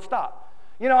get if you don't stop.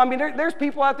 You know, I mean, there's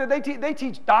people out there, they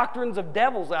teach doctrines of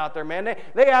devils out there, man.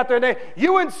 They out there,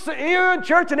 you in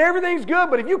church and everything's good,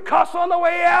 but if you cuss on the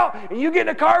way out and you get in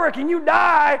a car wreck and you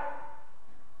die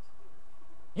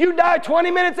 20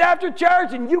 minutes after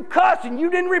church and you cuss and you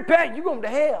didn't repent, you're going to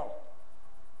hell.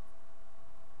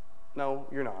 No,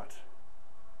 you're not.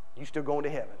 You're still going to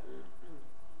heaven.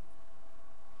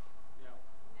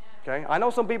 Okay? I know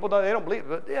some people, they don't believe it,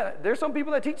 but yeah, there's some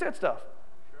people that teach that stuff.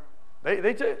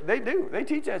 They do. They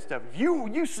teach that stuff. If you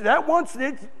that once,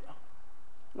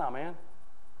 no, man.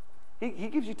 He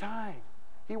gives you time.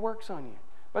 He works on you.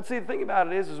 But see, the thing about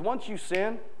it is once you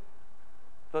sin,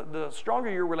 the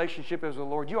stronger your relationship is with the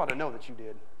Lord, you ought to know that you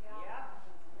did.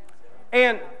 Yeah.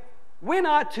 And when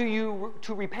ought to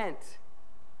repent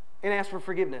and ask for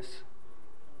forgiveness?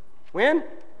 When?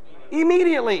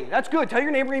 Immediately. That's good. Tell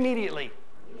your neighbor immediately.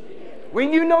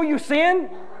 When you know you sin,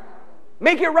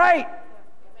 make it right.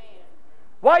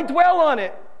 Why dwell on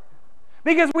it?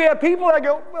 Because we have people that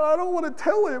go, well, I don't want to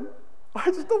tell him. I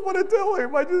just don't want to tell him.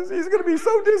 He's going to be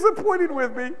so disappointed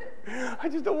with me. I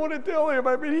just don't want to tell him.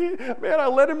 I mean, I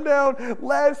let him down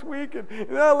last week, and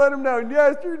I let him down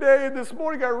yesterday, and this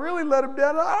morning I really let him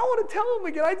down. I don't want to tell him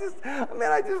again. I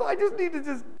just need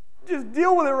to just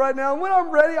deal with it right now. And when I'm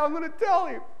ready, I'm going to tell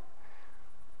him.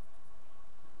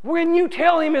 When you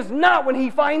tell him is not when he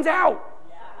finds out.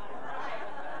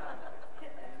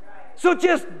 So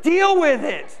just deal with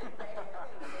it.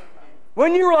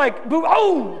 When you're like,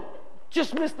 oh,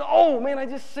 just missed I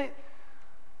just said,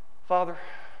 Father,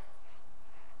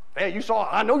 hey, you saw it.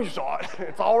 I know you saw it.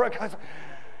 It's all right, guys.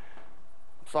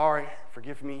 I'm sorry.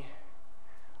 Forgive me.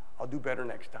 I'll do better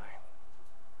next time.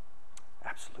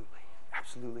 Absolutely.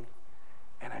 Absolutely.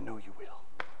 And I know you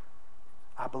will.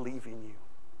 I believe in you.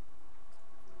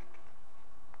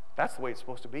 That's the way it's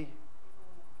supposed to be.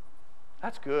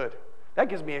 That's good. That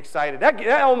gets me excited.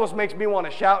 That almost makes me want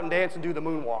to shout and dance and do the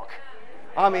moonwalk.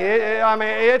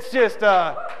 It's just,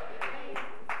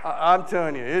 I'm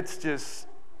telling you, it's just,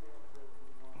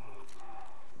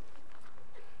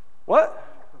 what?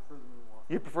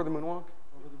 You prefer the moonwalk?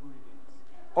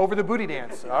 Over the booty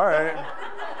dance. All right.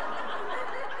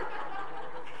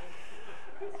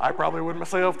 I probably would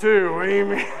myself too. What do you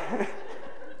mean?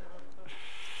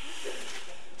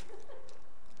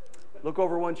 Look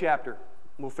over one chapter.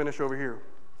 We'll finish over here.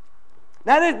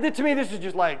 Now, to me, this is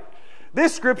just like,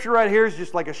 this scripture right here is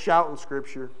just like a shouting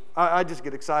scripture. I just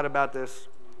get excited about this.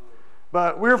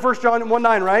 But we're 1 John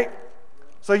 1:9, right?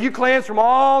 So you cleanse from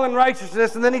all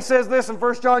unrighteousness. And then he says this in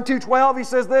 1 John 2:12. He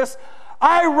says this,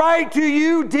 I write to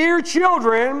you, dear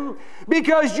children,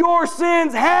 because your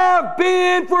sins have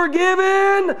been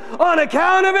forgiven on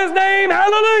account of his name.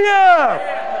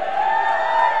 Hallelujah!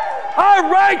 I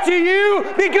write to you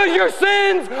because your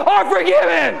sins are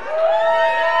forgiven.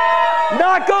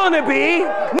 Not gonna be,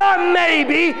 not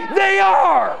maybe, they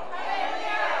are.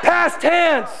 Past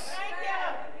tense.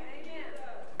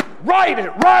 Write it.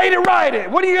 What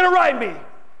are you gonna write me?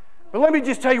 But let me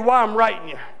just tell you why I'm writing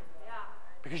you.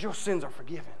 Because your sins are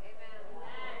forgiven.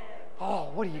 Oh,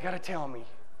 what do you got to tell me?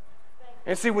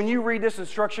 And see, when you read this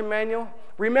instruction manual,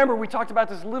 remember we talked about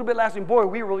this a little bit last week. Boy,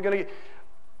 we were really going to get...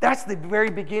 That's the very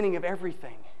beginning of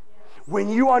everything. When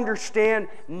you understand,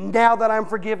 now that I'm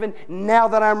forgiven, now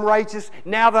that I'm righteous,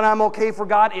 now that I'm okay for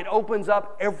God, it opens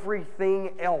up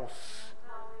everything else.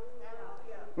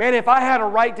 Man, if I had a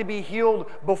right to be healed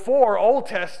before Old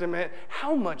Testament,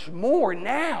 how much more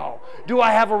now do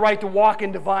I have a right to walk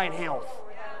in divine health?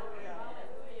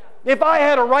 If I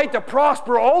had a right to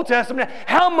prosper Old Testament,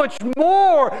 how much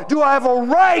more do I have a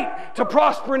right to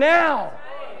prosper now?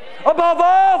 Above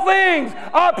all things,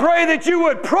 I pray that you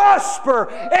would prosper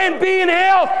and be in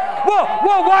health.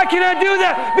 Well, why can I do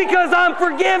that? Because I'm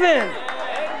forgiven.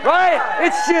 Right?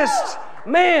 It's just,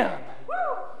 man.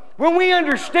 When we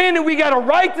understand that we got a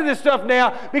right to this stuff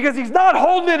now because he's not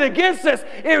holding it against us,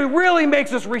 it really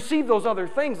makes us receive those other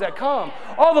things that come.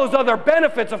 All those other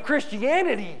benefits of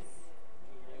Christianity.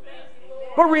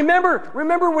 But remember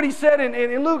what he said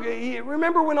in Luke.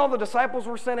 Remember when all the disciples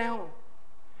were sent out?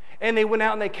 And they went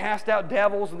out and they cast out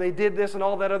devils and they did this and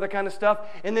all that other kind of stuff.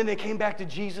 And then they came back to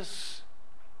Jesus.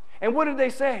 And what did they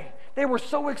say? They were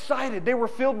so excited. They were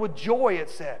filled with joy, it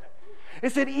said.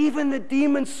 It said, even the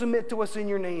demons submit to us in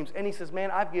your names. And he says,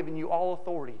 man, I've given you all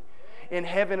authority in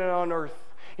heaven and on earth.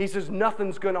 He says,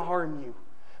 nothing's going to harm you.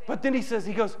 But then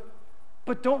he goes,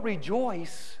 but don't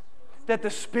rejoice that the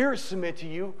spirits submit to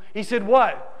you. He said,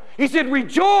 what? He said,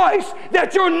 rejoice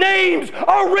that your names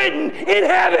are written in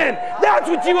heaven. That's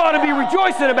what you ought to be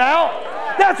rejoicing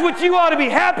about. That's what you ought to be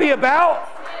happy about.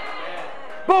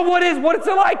 But what is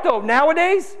it like though?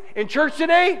 Nowadays, in church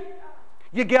today,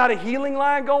 you got a healing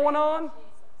line going on.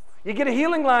 You get a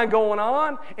healing line going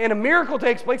on, and a miracle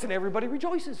takes place, and everybody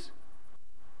rejoices.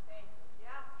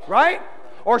 Right?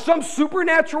 Or some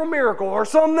supernatural miracle, or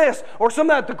some this, or some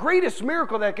that. The greatest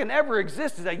miracle that can ever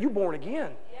exist is that you're born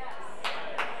again.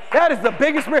 That is the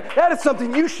biggest miracle. That is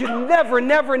something you should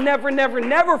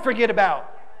never forget about.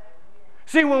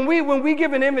 See, when we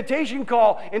give an invitation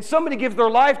call and somebody gives their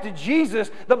life to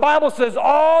Jesus, the Bible says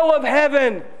all of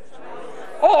heaven.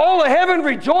 Oh, all of heaven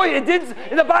rejoices.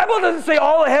 The Bible doesn't say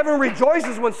all of heaven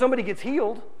rejoices when somebody gets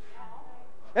healed.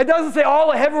 It doesn't say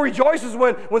all of heaven rejoices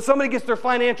when somebody gets their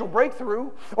financial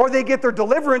breakthrough, or they get their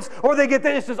deliverance, or they get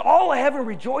this. It says all of heaven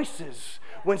rejoices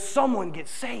when someone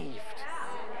gets saved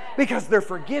because they're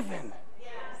forgiven.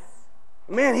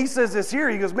 Man, he says this here.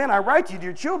 He goes, man, I write to you,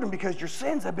 dear children, because your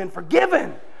sins have been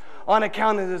forgiven on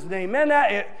account of His name.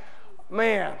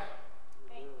 Man.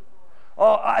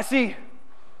 Oh, I see.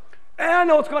 And I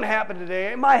know it's going to happen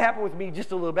today. It might happen with me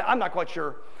just a little bit. I'm not quite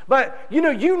sure. But you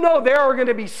know there are going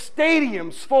to be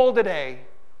stadiums full today.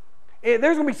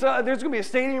 There's going to be a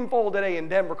stadium full today in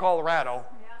Denver, Colorado.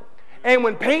 And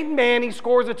when Peyton Manning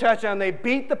scores a touchdown, they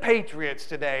beat the Patriots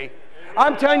today.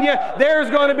 I'm telling you, there's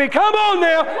going to be, come on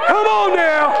now.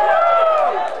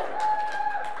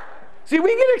 See,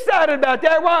 we get excited about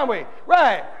that, won't we?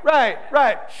 Right.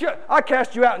 Sure. I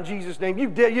cast you out in Jesus' name. You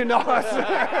did, you know.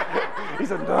 He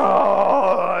said,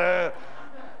 no.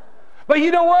 But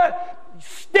you know what?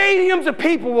 Stadiums of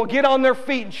people will get on their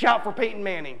feet and shout for Peyton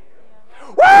Manning.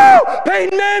 Woo!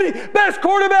 Peyton Manning, best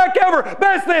quarterback ever,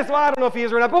 best this. Well, I don't know if he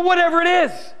is or not, but whatever it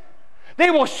is. They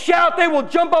will shout, they will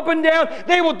jump up and down,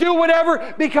 they will do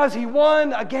whatever because he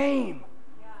won a game.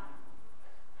 Yeah.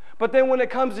 But then when it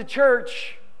comes to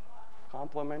church,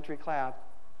 complimentary clap.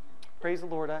 Praise the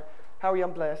Lord. How are you?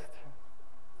 I'm blessed.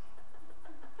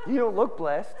 You don't look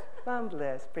blessed. I'm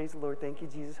blessed. Praise the Lord. Thank you,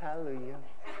 Jesus. Hallelujah.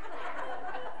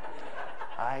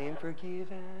 I am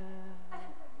forgiven.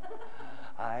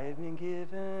 I have been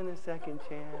given a second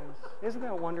chance. Isn't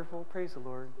that wonderful? Praise the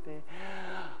Lord.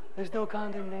 There's no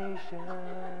condemnation.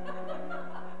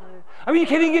 I mean, you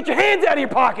can't even get your hands out of your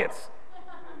pockets.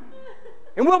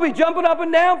 And we'll be jumping up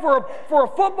and down for a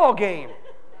football game.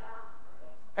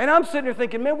 And I'm sitting there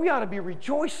thinking, man, we ought to be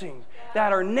rejoicing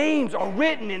that our names are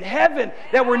written in heaven,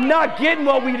 that we're not getting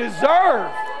what we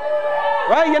deserve.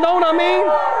 Right? You know what I mean?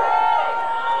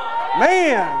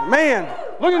 Man.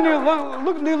 Look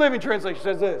at New Living Translation. It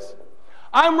says this.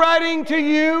 I'm writing to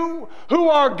you who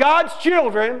are God's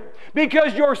children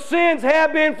because your sins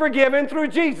have been forgiven through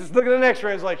Jesus. Look at the next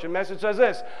translation. Message says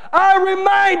this. I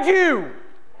remind you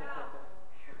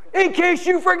in case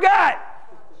you forgot.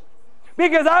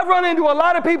 Because I've run into a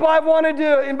lot of people I've wanted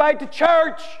to invite to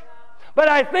church, but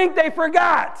I think they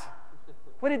forgot.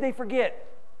 What did they forget?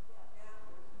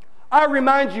 I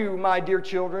remind you, my dear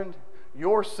children,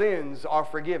 your sins are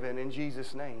forgiven in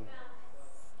Jesus' name.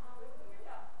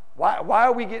 Why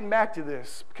are we getting back to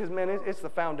this? Because, man, it's the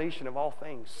foundation of all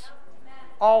things.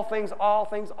 All things, all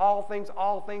things, all things,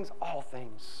 all things, all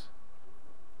things.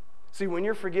 See, when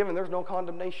you're forgiven, there's no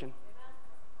condemnation.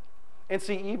 And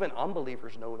see, even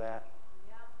unbelievers know that.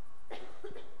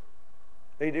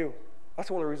 They do. That's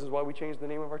one of the reasons why we changed the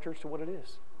name of our church to what it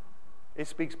is. It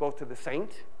speaks both to the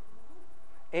saint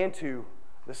and to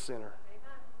the sinner.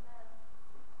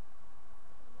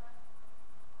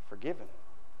 Forgiven.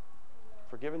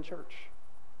 Forgiven church.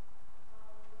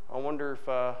 I wonder if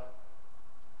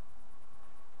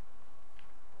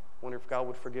God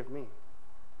would forgive me.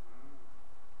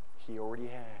 He already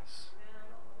has.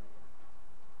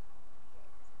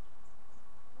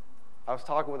 I was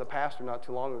talking with a pastor not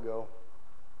too long ago.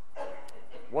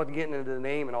 Wasn't getting into the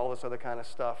name and all this other kind of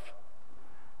stuff.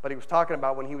 But he was talking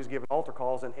about when he was giving altar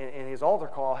calls, and his altar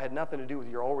call had nothing to do with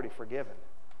you're already forgiven.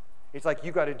 It's like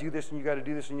you got to do this, and you got to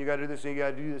do this, and you got to do this, and you got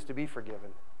to do this to be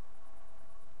forgiven.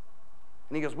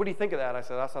 And he goes, what do you think of that? I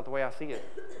said, that's not the way I see it.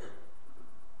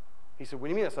 He said, what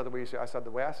do you mean that's not the way you see it? I said,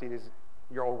 the way I see it is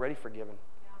you're already forgiven.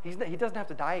 He doesn't have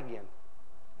to die again.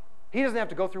 He doesn't have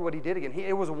to go through what he did again.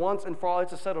 It was once and for all.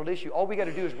 It's a settled issue. All we got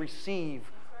to do is receive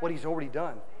what he's already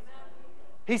done.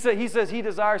 He says he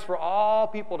desires for all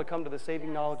people to come to the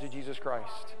saving knowledge of Jesus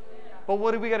Christ. But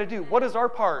what do we got to do? What is our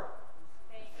part?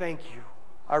 Thank you.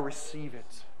 I receive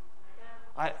it.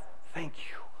 I thank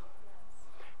you.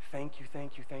 Thank you,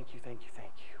 thank you, thank you, thank you,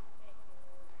 thank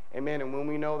you. Amen. And when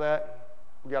we know that,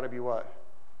 we got to be what?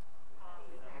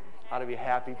 Ought to be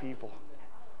happy people.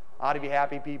 Ought to be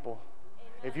happy people.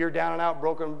 If you're down and out,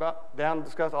 broken down,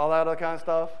 disgusted, all that other kind of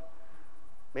stuff,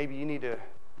 maybe you need to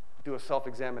do a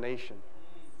self-examination.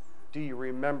 Do you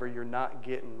remember you're not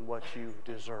getting what you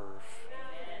deserve?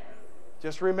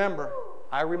 Just remember,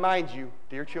 I remind you,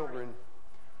 dear children,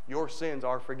 your sins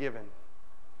are forgiven.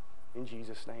 In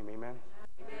Jesus' name, amen.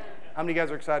 How many of you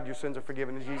guys are excited your sins are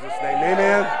forgiven in Jesus' name?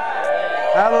 Amen.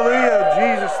 Hallelujah.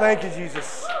 Jesus, thank you,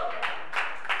 Jesus.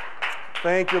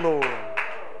 Thank you, Lord.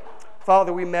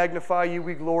 Father, we magnify you,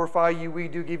 we glorify you, we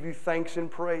do give you thanks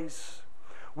and praise.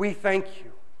 We thank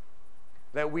you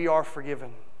that we are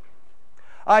forgiven.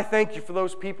 I thank you for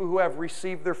those people who have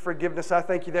received their forgiveness. I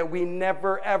thank you that we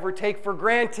never, ever take for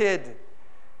granted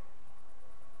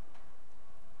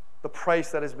the price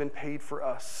that has been paid for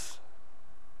us.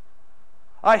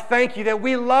 I thank you that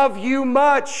we love you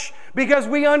much because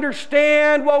we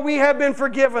understand what we have been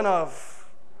forgiven of.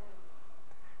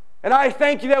 And I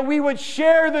thank you that we would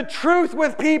share the truth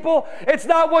with people. It's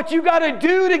not what you got to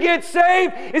do to get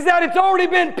saved. It's that it's already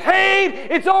been paid.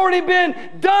 It's already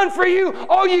been done for you.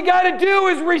 All you got to do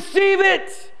is receive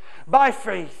it by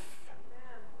faith.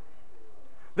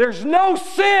 There's no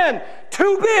sin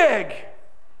too big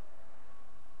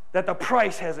that the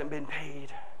price hasn't been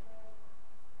paid.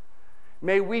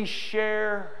 May we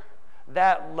share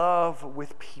that love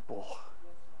with people.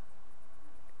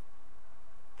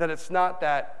 That it's not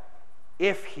that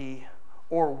if he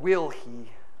or will he,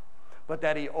 but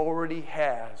that he already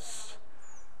has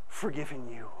forgiven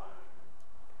you.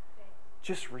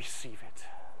 Just receive it.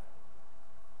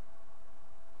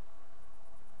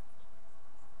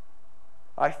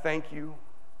 I thank you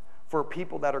for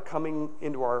people that are coming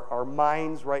into our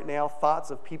minds right now,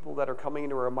 thoughts of people that are coming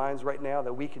into our minds right now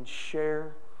that we can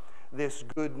share this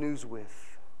good news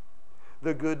with.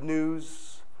 The good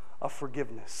news of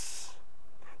forgiveness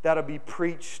that'll be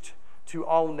preached to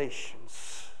all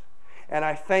nations. And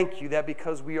I thank you that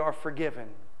because we are forgiven,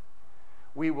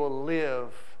 we will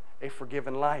live a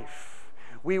forgiven life.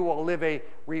 We will live a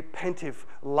repentive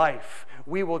life.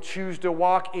 We will choose to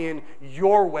walk in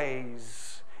your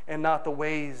ways and not the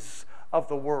ways of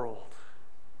the world.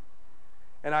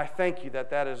 And I thank you that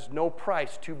that is no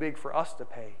price too big for us to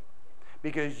pay,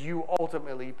 because you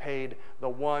ultimately paid the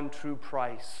one true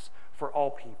price for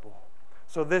all people.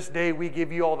 So this day we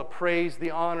give you all the praise,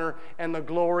 the honor, and the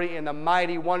glory in the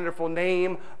mighty, wonderful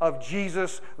name of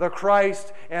Jesus the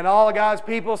Christ. And all of God's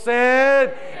people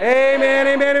said, amen,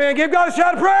 amen, amen. Give God a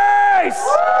shout of praise.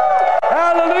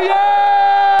 Hallelujah.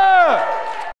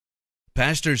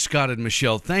 Pastor Scott and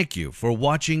Michelle, thank you for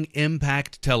watching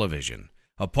Impact Television,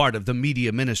 a part of the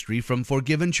media ministry from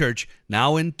Forgiven Church,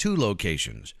 now in 2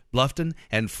 locations, Bluffton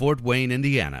and Fort Wayne,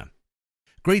 Indiana.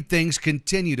 Great things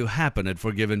continue to happen at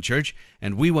Forgiven Church,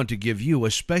 and we want to give you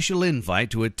a special invite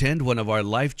to attend one of our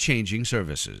life-changing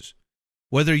services.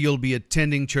 Whether you'll be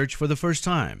attending church for the first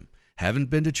time, haven't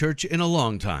been to church in a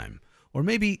long time, or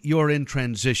maybe you're in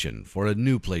transition for a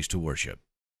new place to worship,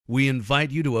 we invite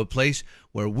you to a place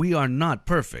where we are not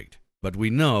perfect, but we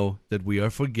know that we are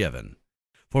forgiven.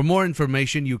 For more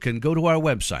information, you can go to our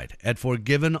website at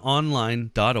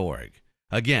forgivenonline.org.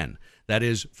 Again, that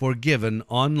is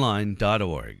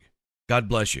forgivenonline.org. God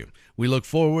bless you. We look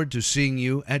forward to seeing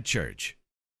you at church.